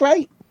 It's been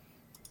great.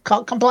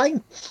 Can't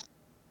complain.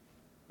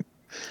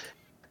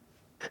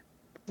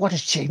 What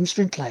has James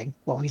been playing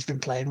while he's been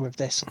playing with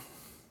this?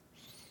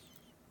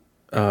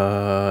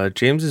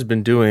 James has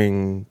been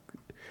doing...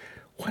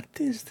 What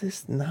is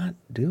this not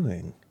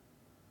doing?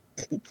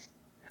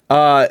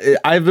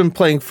 I've been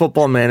playing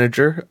Football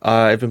Manager.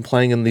 I've been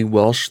playing in the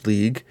Welsh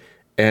League,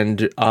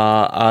 and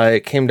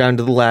I came down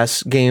to the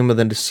last game of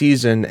the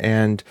season,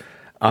 and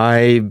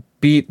I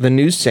beat the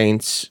New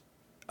Saints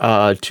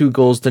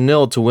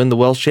 2-0 to win the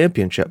Welsh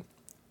Championship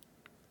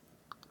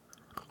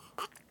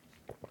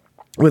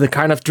with the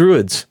Cardiff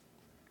Druids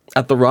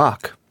at the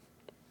Rock.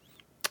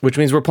 which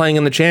means we're playing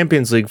in the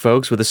Champions League,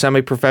 folks, with a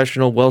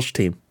semi-professional Welsh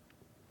team.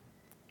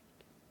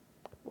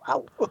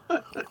 Wow.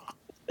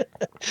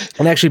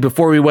 And actually,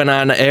 before we went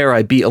on air,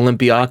 I beat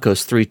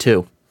Olympiacos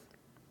 3-2.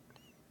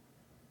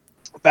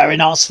 Very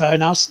nice, very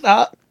nice.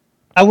 I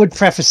would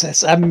preface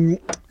this.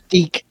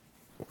 Deke.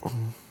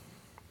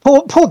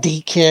 Poor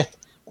Deke here.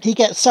 He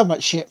gets so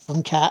much shit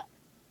from Cat.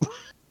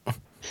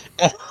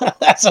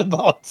 That's a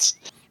mod.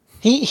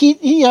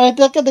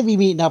 They're going to be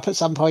meeting up at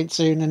some point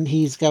soon, and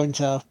he's going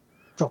to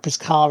drop his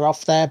car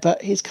off there.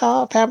 But his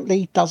car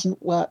apparently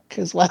doesn't work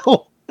as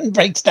well and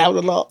breaks down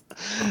a lot.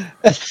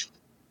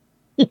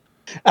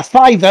 A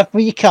 $5 for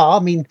your car.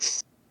 I mean,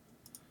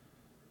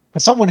 for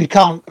someone who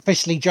can't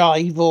officially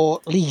drive or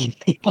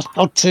legally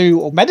allowed to,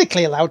 or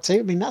medically allowed to,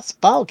 I mean, that's a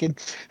bargain.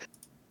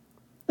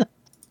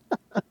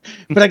 But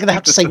I'm going to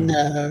have to say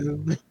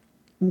no.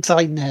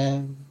 I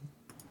know.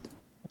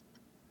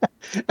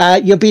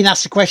 You're being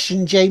asked a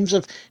question, James,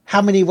 of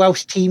how many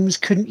Welsh teams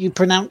couldn't you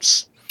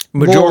pronounce?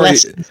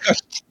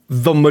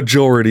 The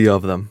majority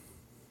of them.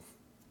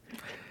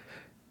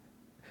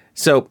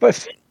 So,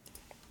 but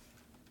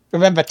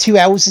remember, 2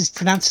 L's is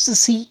pronounced as a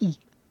C-E.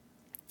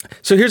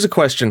 So here's a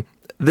question.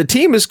 The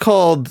team is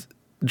called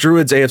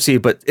Druids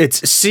AFC, but it's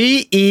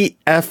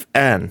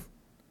CEFN.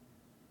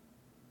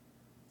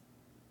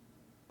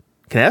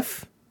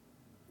 Knef?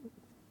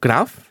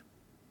 Knaf?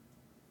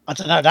 I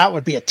don't know. That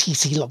would be a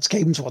TC Lots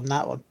Games one.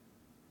 That one.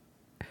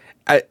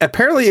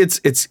 Apparently,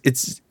 it's.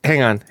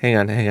 Hang on.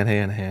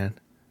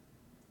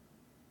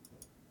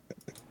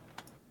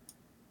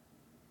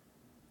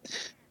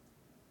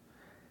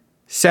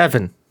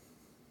 7.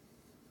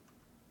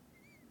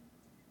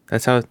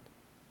 That's how.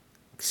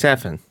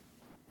 7.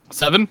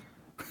 7.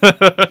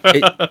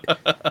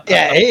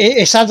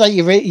 It sounds like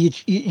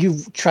you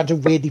tried to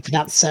really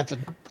pronounce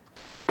 7.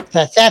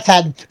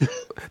 7.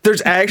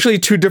 There's actually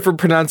 2 different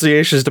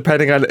pronunciations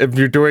depending on if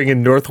you're doing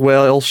in North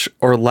Wales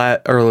or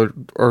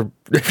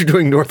if you're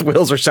doing North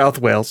Wales or South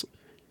Wales.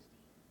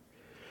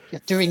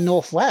 You're doing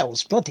North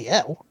Wales, bloody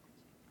hell!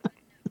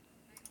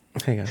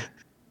 Hang on.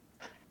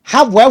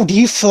 How well do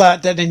you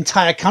flirt that an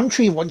entire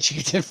country wants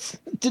you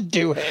to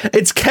do it?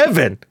 It's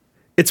Kevin.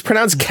 It's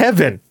pronounced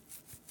Kevin.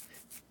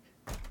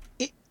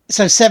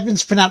 So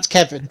 7's pronounced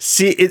Kevin. It's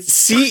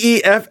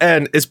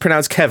CEFN is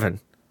pronounced Kevin.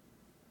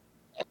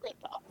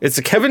 It's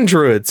the Kevin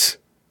Druids.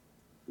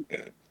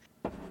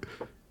 All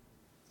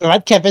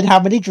right, Kevin, how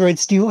many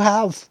druids do you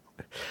have?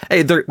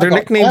 Hey, their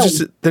nickname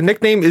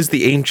is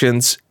the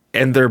Ancients,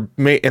 and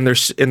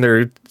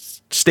their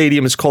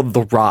stadium is called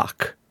the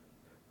Rock.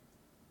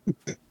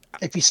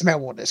 If you smell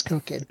what it's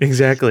cooking.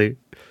 Exactly.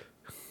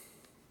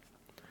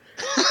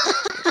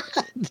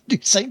 Do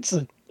Saints.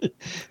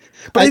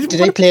 But did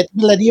they play at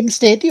the Millennium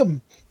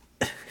Stadium?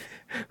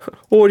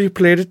 Oh, you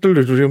played at the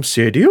Millennium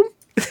Stadium?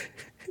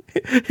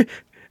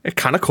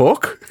 Can of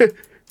Coke?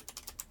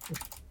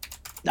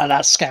 No,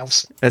 that's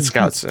Scouts. That's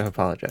Scouts. I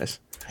apologize.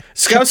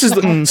 Scouts is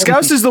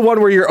the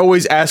one where you're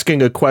always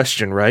asking a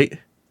question, right?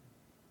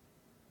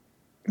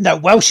 No,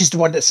 Welsh is the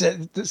one that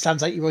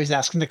sounds like you're always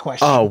asking the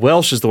question. Oh,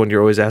 Welsh is the one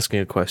you're always asking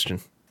a question.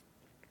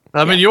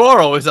 I mean, you are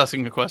always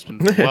asking a question.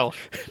 Welsh.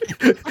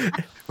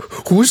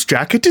 Whose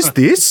jacket is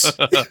this?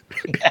 And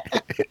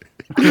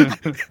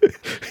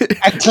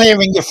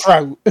clearing your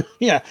throat.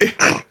 Yeah.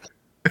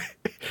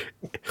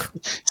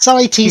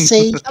 Sorry,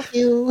 TC. Love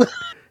you.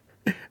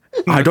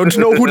 I don't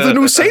know who the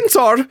new Saints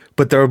are,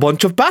 but they're a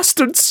bunch of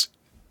bastards.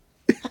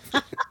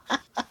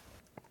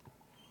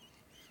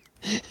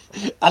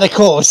 And of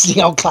course,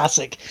 the old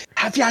classic.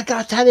 Have you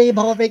got any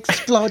more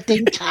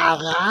exploding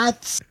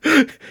carrots?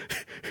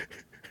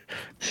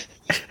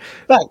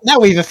 Right, now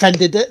we've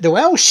offended the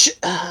Welsh.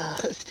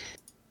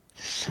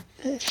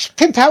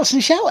 Pimp outs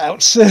and shout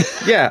outs.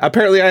 Yeah,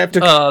 apparently I have to.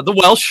 The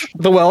Welsh.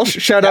 The Welsh.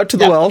 Shout out to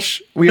the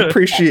Welsh. We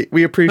appreciate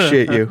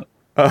you.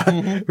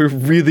 We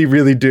really,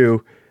 really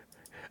do.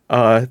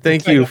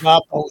 Thank you.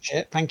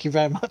 Bullshit. Thank you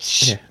very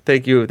much. Yeah,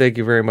 thank you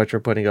very much for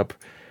putting up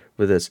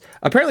with this.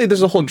 Apparently,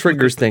 there's a whole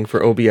triggers thing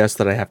for OBS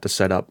that I have to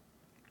set up.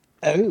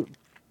 Oh.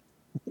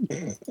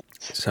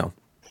 So,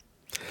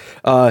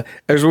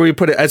 as we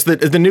put it, as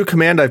the new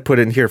command I've put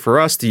in here for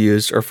us to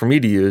use, or for me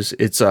to use,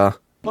 it's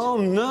Oh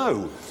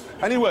no.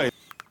 Anyway,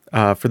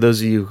 for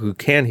those of you who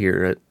can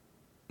hear it,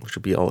 which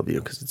will be all of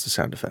you because it's a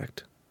sound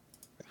effect.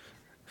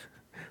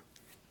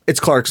 It's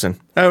Clarkson.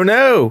 Oh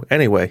no.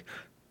 Anyway.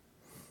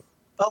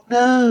 Oh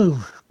no.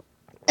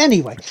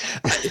 Anyway.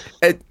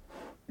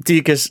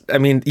 Deacus, I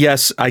mean,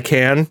 yes, I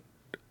can.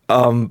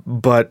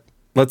 But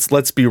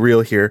let's be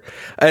real here.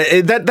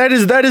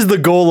 That is the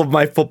goal of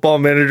my Football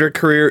Manager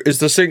career, is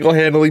to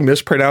single-handedly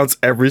mispronounce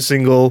every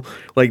single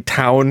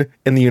town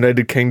in the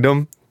United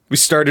Kingdom. We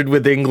started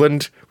with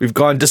England. We've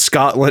gone to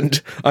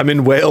Scotland. I'm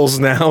in Wales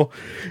now.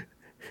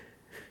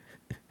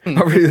 I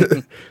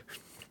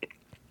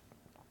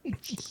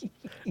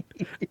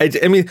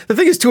mean, the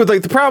thing is too,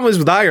 the problem is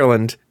with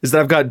Ireland is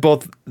that I've got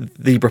both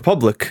the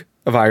Republic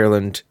of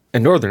Ireland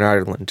and Northern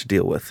Ireland to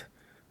deal with.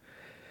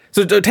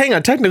 So hang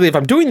on, technically, if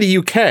I'm doing the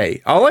UK,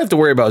 all I have to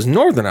worry about is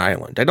Northern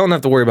Ireland. I don't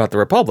have to worry about the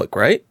Republic,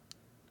 right?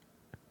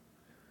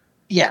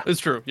 Yeah, It's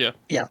true. Yeah.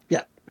 yeah,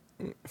 yeah.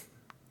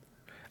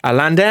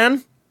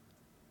 Landan?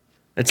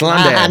 It's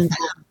Landan.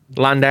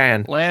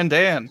 Landan.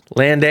 Landan.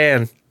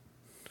 Landan.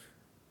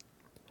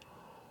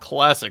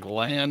 Classic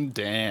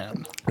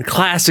Landan.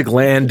 Classic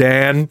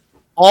Landan.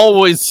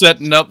 Always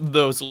setting up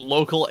those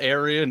local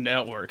area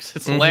networks.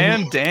 It's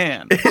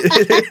Landan.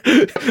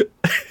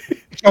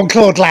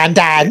 Jean-Claude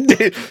Landan.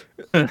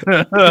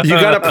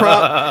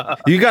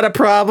 You got a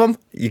problem?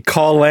 You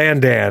call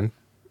Landan.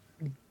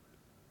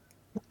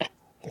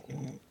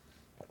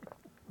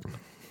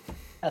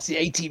 That's the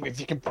A-team if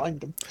you can find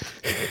them.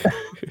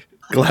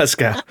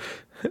 Glasgow.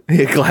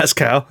 Yeah,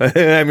 Glasgow.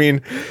 I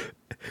mean,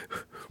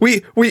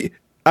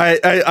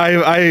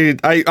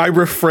 I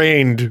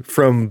refrained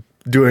from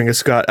doing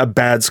a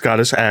bad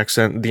Scottish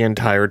accent the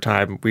entire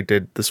time we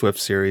did the Swift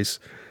series.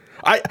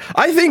 I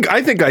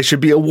think I should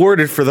be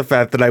awarded for the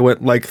fact that I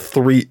went like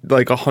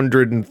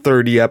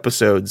 130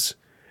 episodes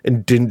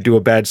and didn't do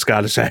a bad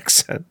Scottish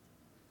accent.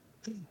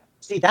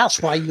 See,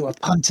 that's why you were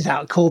punted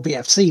out of Corby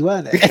FC,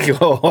 weren't it?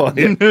 Oh,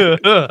 yeah.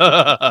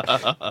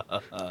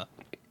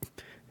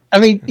 I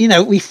mean,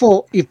 we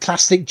thought you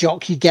plastic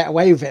jock, you'd get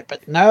away with it,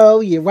 but no,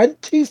 you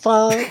went too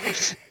far.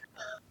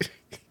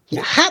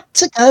 You had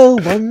to go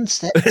one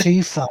step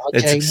too far,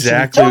 It's James.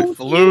 exactly-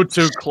 Flew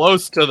too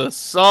close to the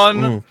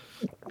sun.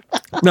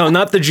 No,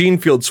 not the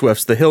Genefield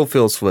Swifts, the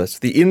Hillfield Swifts,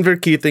 the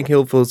Inverkeithing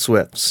Hillfield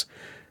Swifts.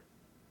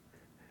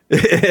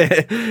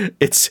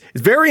 It's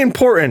very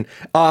important.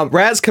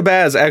 Raz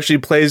Kabaz actually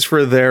plays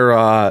for their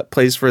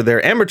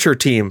amateur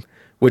team,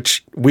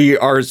 which we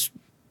are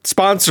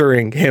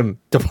sponsoring him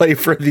to play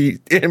for the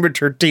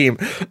amateur team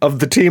of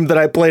the team that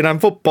I played on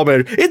Football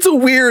Manager. It's a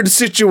weird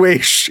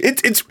situation.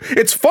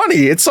 It's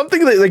funny. It's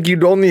something that like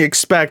you'd only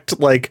expect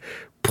like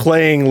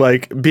playing,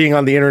 like being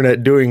on the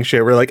internet doing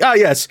shit. We're like,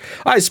 yes,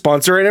 I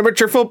sponsor an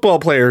amateur football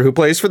player who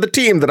plays for the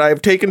team that I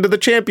have taken to the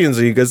Champions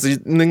League as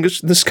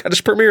the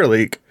Scottish Premier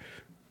League.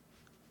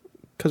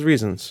 Because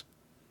reasons.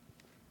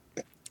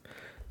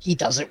 He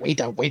does it, we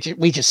don't. We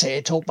just say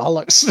it all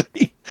bollocks.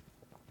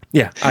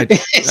 Yeah, I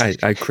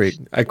create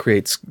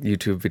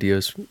YouTube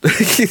videos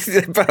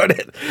about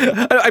it.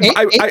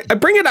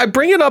 I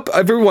bring it up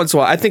every once in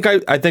a while. I think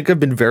I've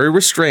been very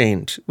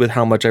restrained with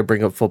how much I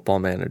bring up Football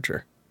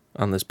Manager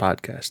on this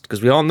podcast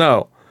because we all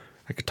know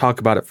I could talk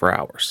about it for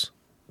hours.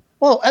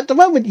 Well, at the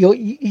moment,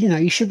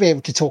 you should be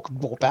able to talk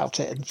more about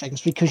it and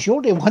things because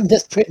you're the one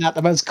that's putting out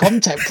the most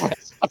content for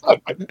it at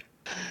the moment.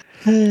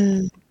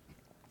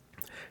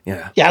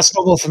 Yeah, it's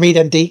not more for me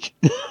than Deke.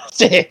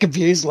 To hear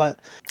confused, like,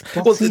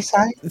 what's he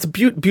saying? The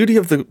beauty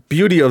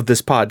of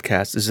this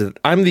podcast is that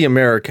I'm the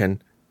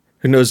American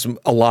who knows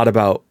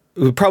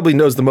who probably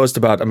knows the most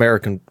about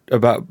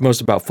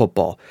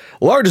football.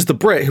 Large is the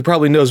Brit who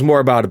probably knows more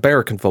about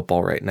American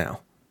football right now.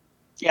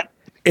 Yeah,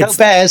 go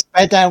Bears,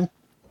 bear down.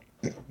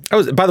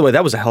 By the way,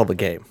 that was a hell of a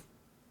game.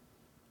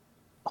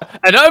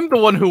 And I'm the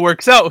one who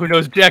works out who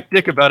knows jack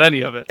dick about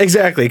any of it.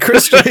 Exactly.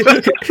 Chris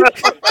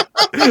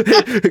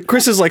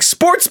Chris is like,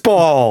 sports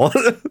ball.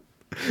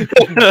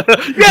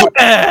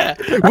 Yeah!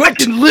 I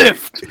can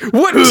lift!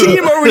 What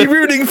team are we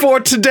rooting for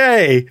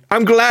today?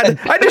 I'm glad.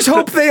 I just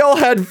hope they all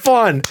had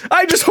fun.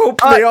 I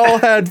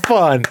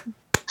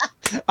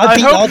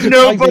hope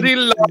nobody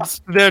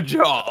lost their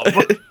job.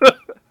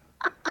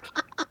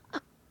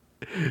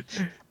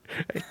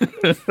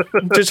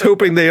 Just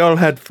hoping they all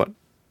had fun.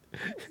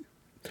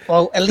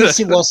 Well, at least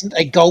it wasn't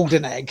a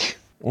golden egg.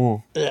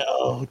 Mm.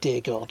 Oh, dear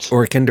God.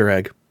 Or a Kinder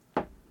Egg.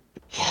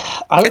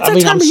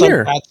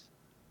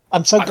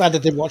 I'm so glad I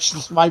didn't watch the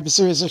Survivor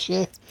Series this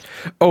year.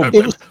 Oh,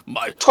 it was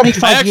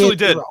 25 I actually years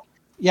did. ago.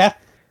 Yeah?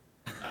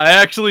 I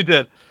actually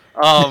did.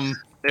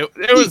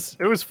 It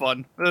was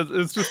fun. It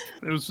was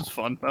just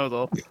fun. That was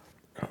all.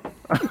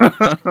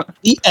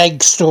 The egg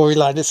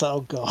storyline is,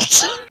 oh God.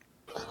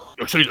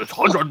 You see this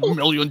 $100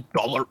 million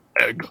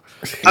egg.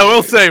 I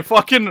will say,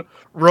 fucking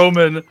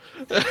Roman.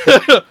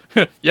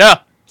 Yeah,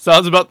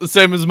 sounds about the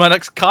same as my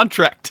next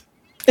contract.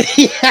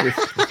 Yeah.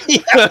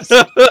 Yes.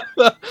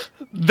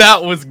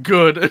 That was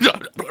good.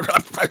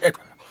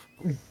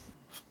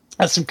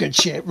 That's some good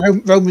shit.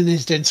 Roman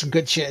is doing some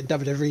good shit in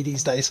WWE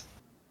these days.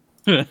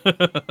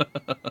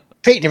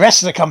 Pete, the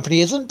rest of the company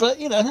isn't, but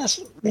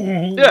that's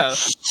Yeah.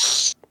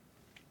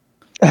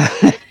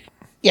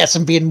 Yes,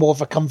 I'm being more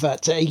of a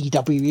convert to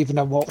AEW, even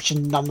though I'm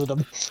watching none of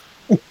them.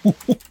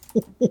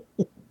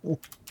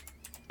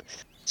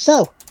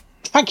 So,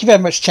 thank you very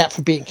much, chat,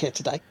 for being here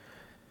today.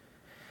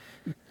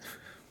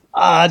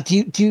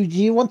 Do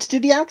you want to do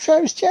the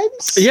outros,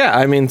 James? yeah.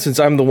 I mean, since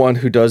I'm the one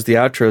who does the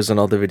outros on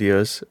all the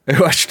videos, I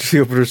watched the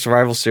Open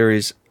Survival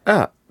Series.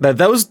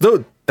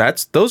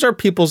 Those are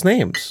people's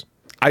names.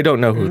 I don't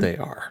know who they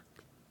are.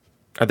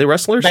 Are they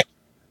wrestlers?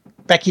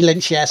 Becky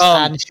Lynch, yes,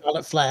 and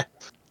Charlotte Flair.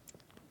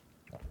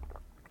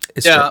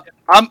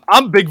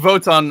 I'm big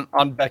votes on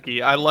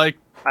Becky. I like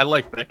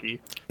Becky.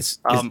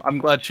 I'm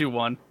glad she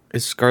won.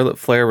 Is Scarlet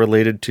Flair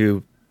related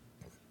to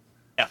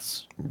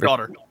Yes,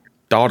 daughter.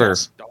 Daughter?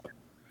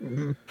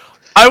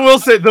 I will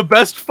say the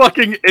best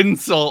fucking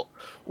insult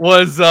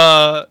was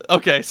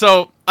okay.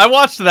 So I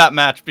watched that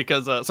match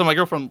because so my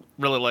girlfriend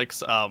really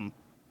likes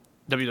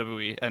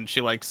WWE, and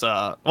she likes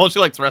she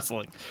likes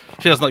wrestling.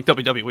 She doesn't like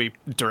WWE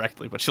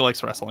directly, but she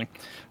likes wrestling,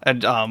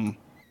 and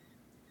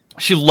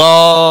she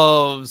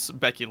loves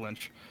Becky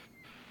Lynch.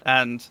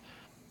 And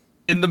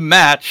in the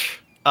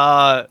match,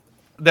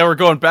 they were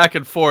going back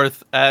and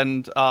forth,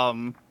 and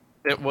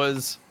it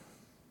was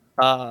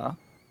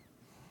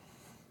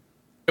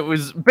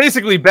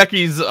basically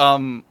Becky's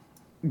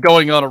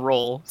going on a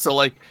roll. So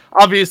like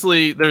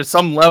obviously there's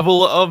some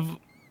level of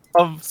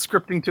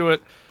scripting to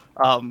it,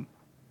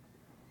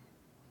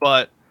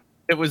 but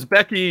it was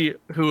Becky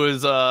who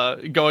was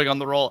going on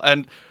the roll,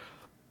 and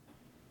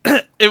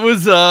it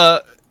was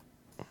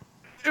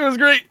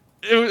great.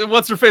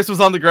 What's her face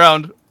was on the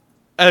ground,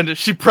 and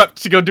she prepped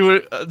to go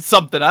do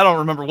something. I don't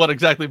remember what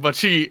exactly, but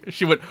she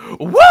went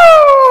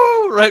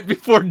woo right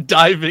before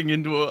diving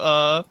into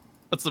a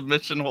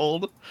submission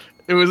hold.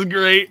 It was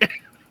great.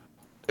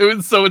 It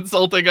was so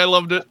insulting. I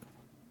loved it.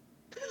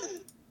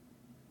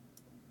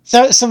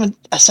 So some of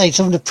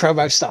the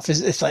promo stuff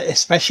is like,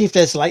 especially if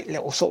there's like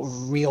little sort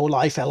of real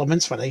life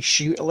elements where they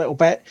shoot a little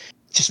bit,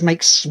 it just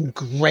makes some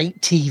great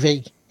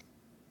TV.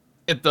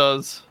 It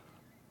does.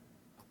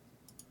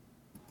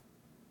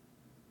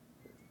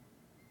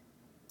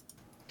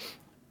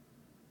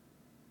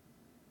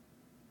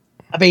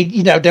 I mean,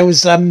 you know, there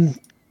was one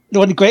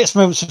of the greatest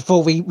moments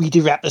before we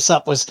do wrap this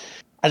up was,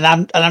 and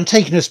I'm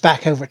taking us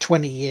back over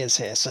 20 years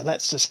here, so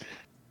let's just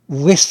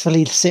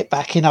wistfully sit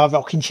back in our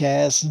rocking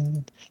chairs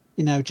and,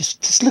 you know,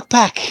 just look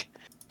back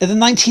at the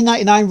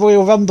 1999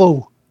 Royal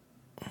Rumble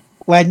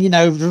when, you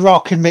know, The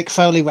Rock and Mick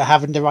Foley were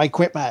having their I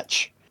Quit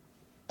match,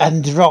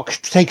 and The Rock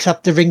takes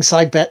up the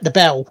ringside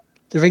the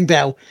ring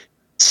bell,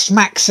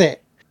 smacks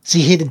it, so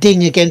you hear the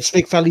ding against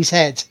Mick Foley's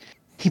head.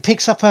 He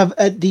picks up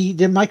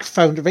the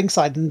microphone at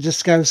ringside and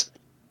just goes,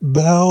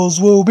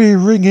 "Bells will be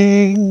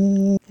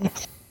ringing."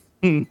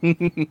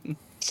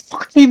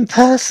 Fucking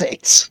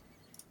perfect.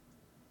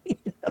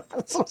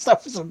 That sort of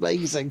stuff is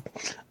amazing.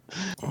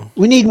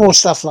 We need more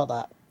stuff like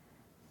that.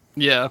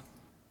 Yeah.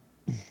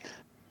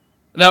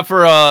 Now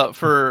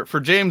for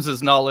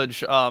James's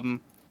knowledge,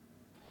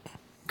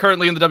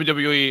 currently in the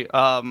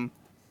WWE,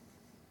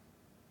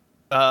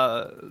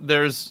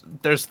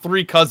 there's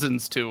 3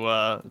 cousins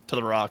to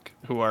The Rock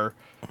who are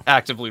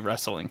actively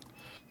wrestling,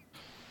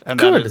 and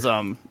Good. that is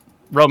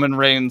Roman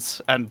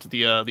Reigns and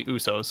the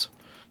Usos,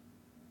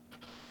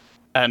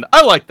 and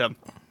I like them.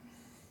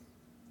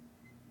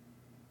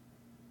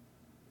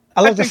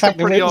 I love the think fact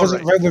they're that pretty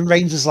alright. Roman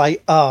Reigns was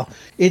like, "Oh,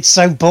 it's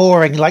so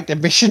boring, like the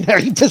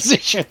missionary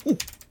position."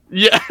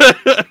 Yeah.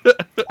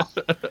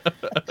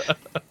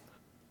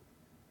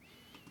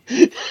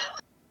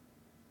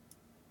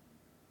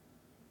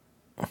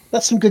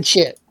 That's some good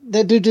shit.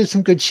 They do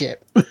some good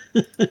shit.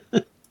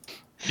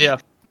 Yeah.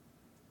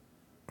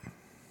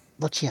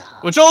 But yeah.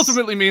 Which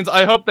ultimately means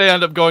I hope they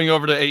end up going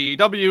over to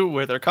AEW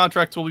where their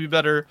contracts will be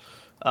better.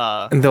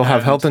 And they'll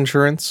have health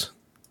insurance.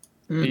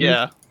 Mhm.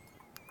 Yeah.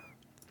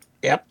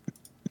 Yep.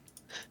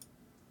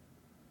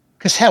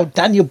 Because hell,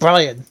 Daniel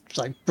Bryan,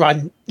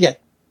 Brian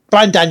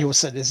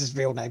Danielson is his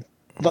real name,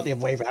 not the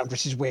other way around,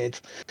 which is weird.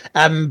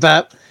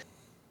 But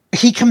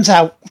he comes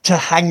out to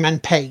Hangman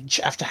Page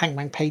after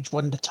Hangman Page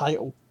won the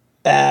title,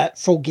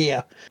 Full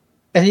Gear,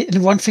 and the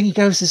one thing he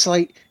goes is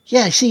like,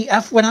 "Yeah, see,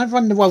 when I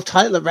won the world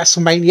title at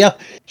WrestleMania,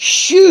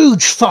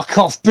 huge fuck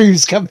off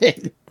boos come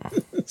in.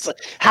 It's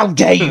like, how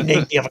dare you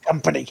name the other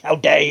company? How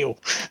dare you?"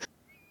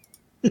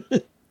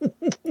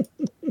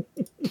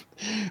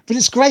 But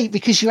it's great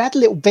because you add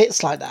little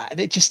bits like that and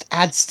it just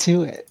adds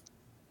to it.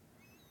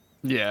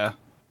 Yeah.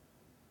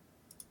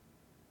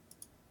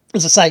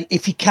 As I say,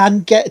 if you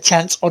can get a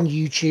chance on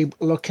YouTube,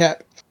 look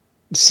at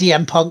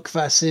CM Punk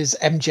versus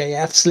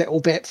MJF's little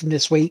bit from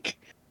this week.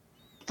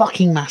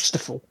 Fucking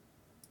masterful.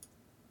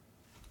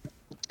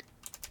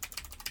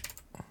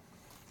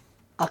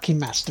 Fucking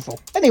masterful.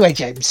 Anyway,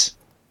 James.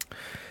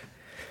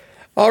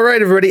 All right,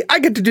 everybody. I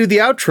get to do the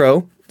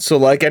outro. So,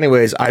 like,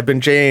 anyways, I've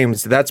been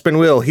James. That's been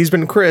Will. He's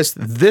been Chris.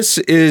 This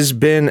has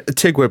been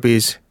Tig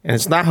Whippies. And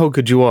it's not how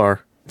good you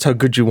are. It's how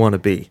good you want to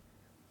be.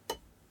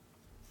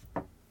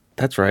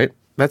 That's right.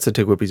 That's the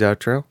Tig Whippies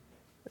outro.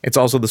 It's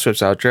also the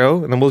Swift's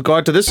outro. And then we'll go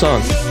out to this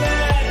song.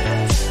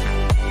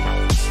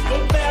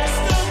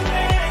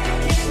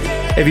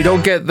 If you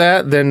don't get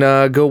that, then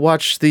go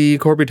watch the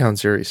Corby Town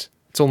series.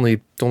 It's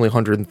only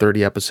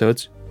 130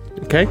 episodes.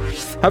 Okay?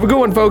 Have a good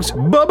one, folks.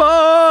 Bye-bye!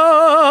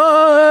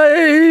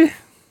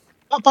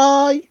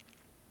 Bye-bye!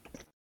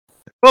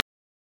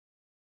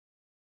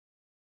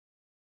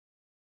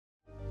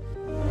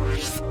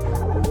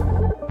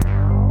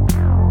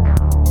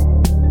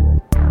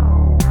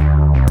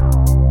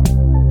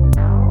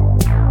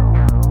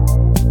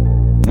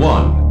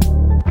 One.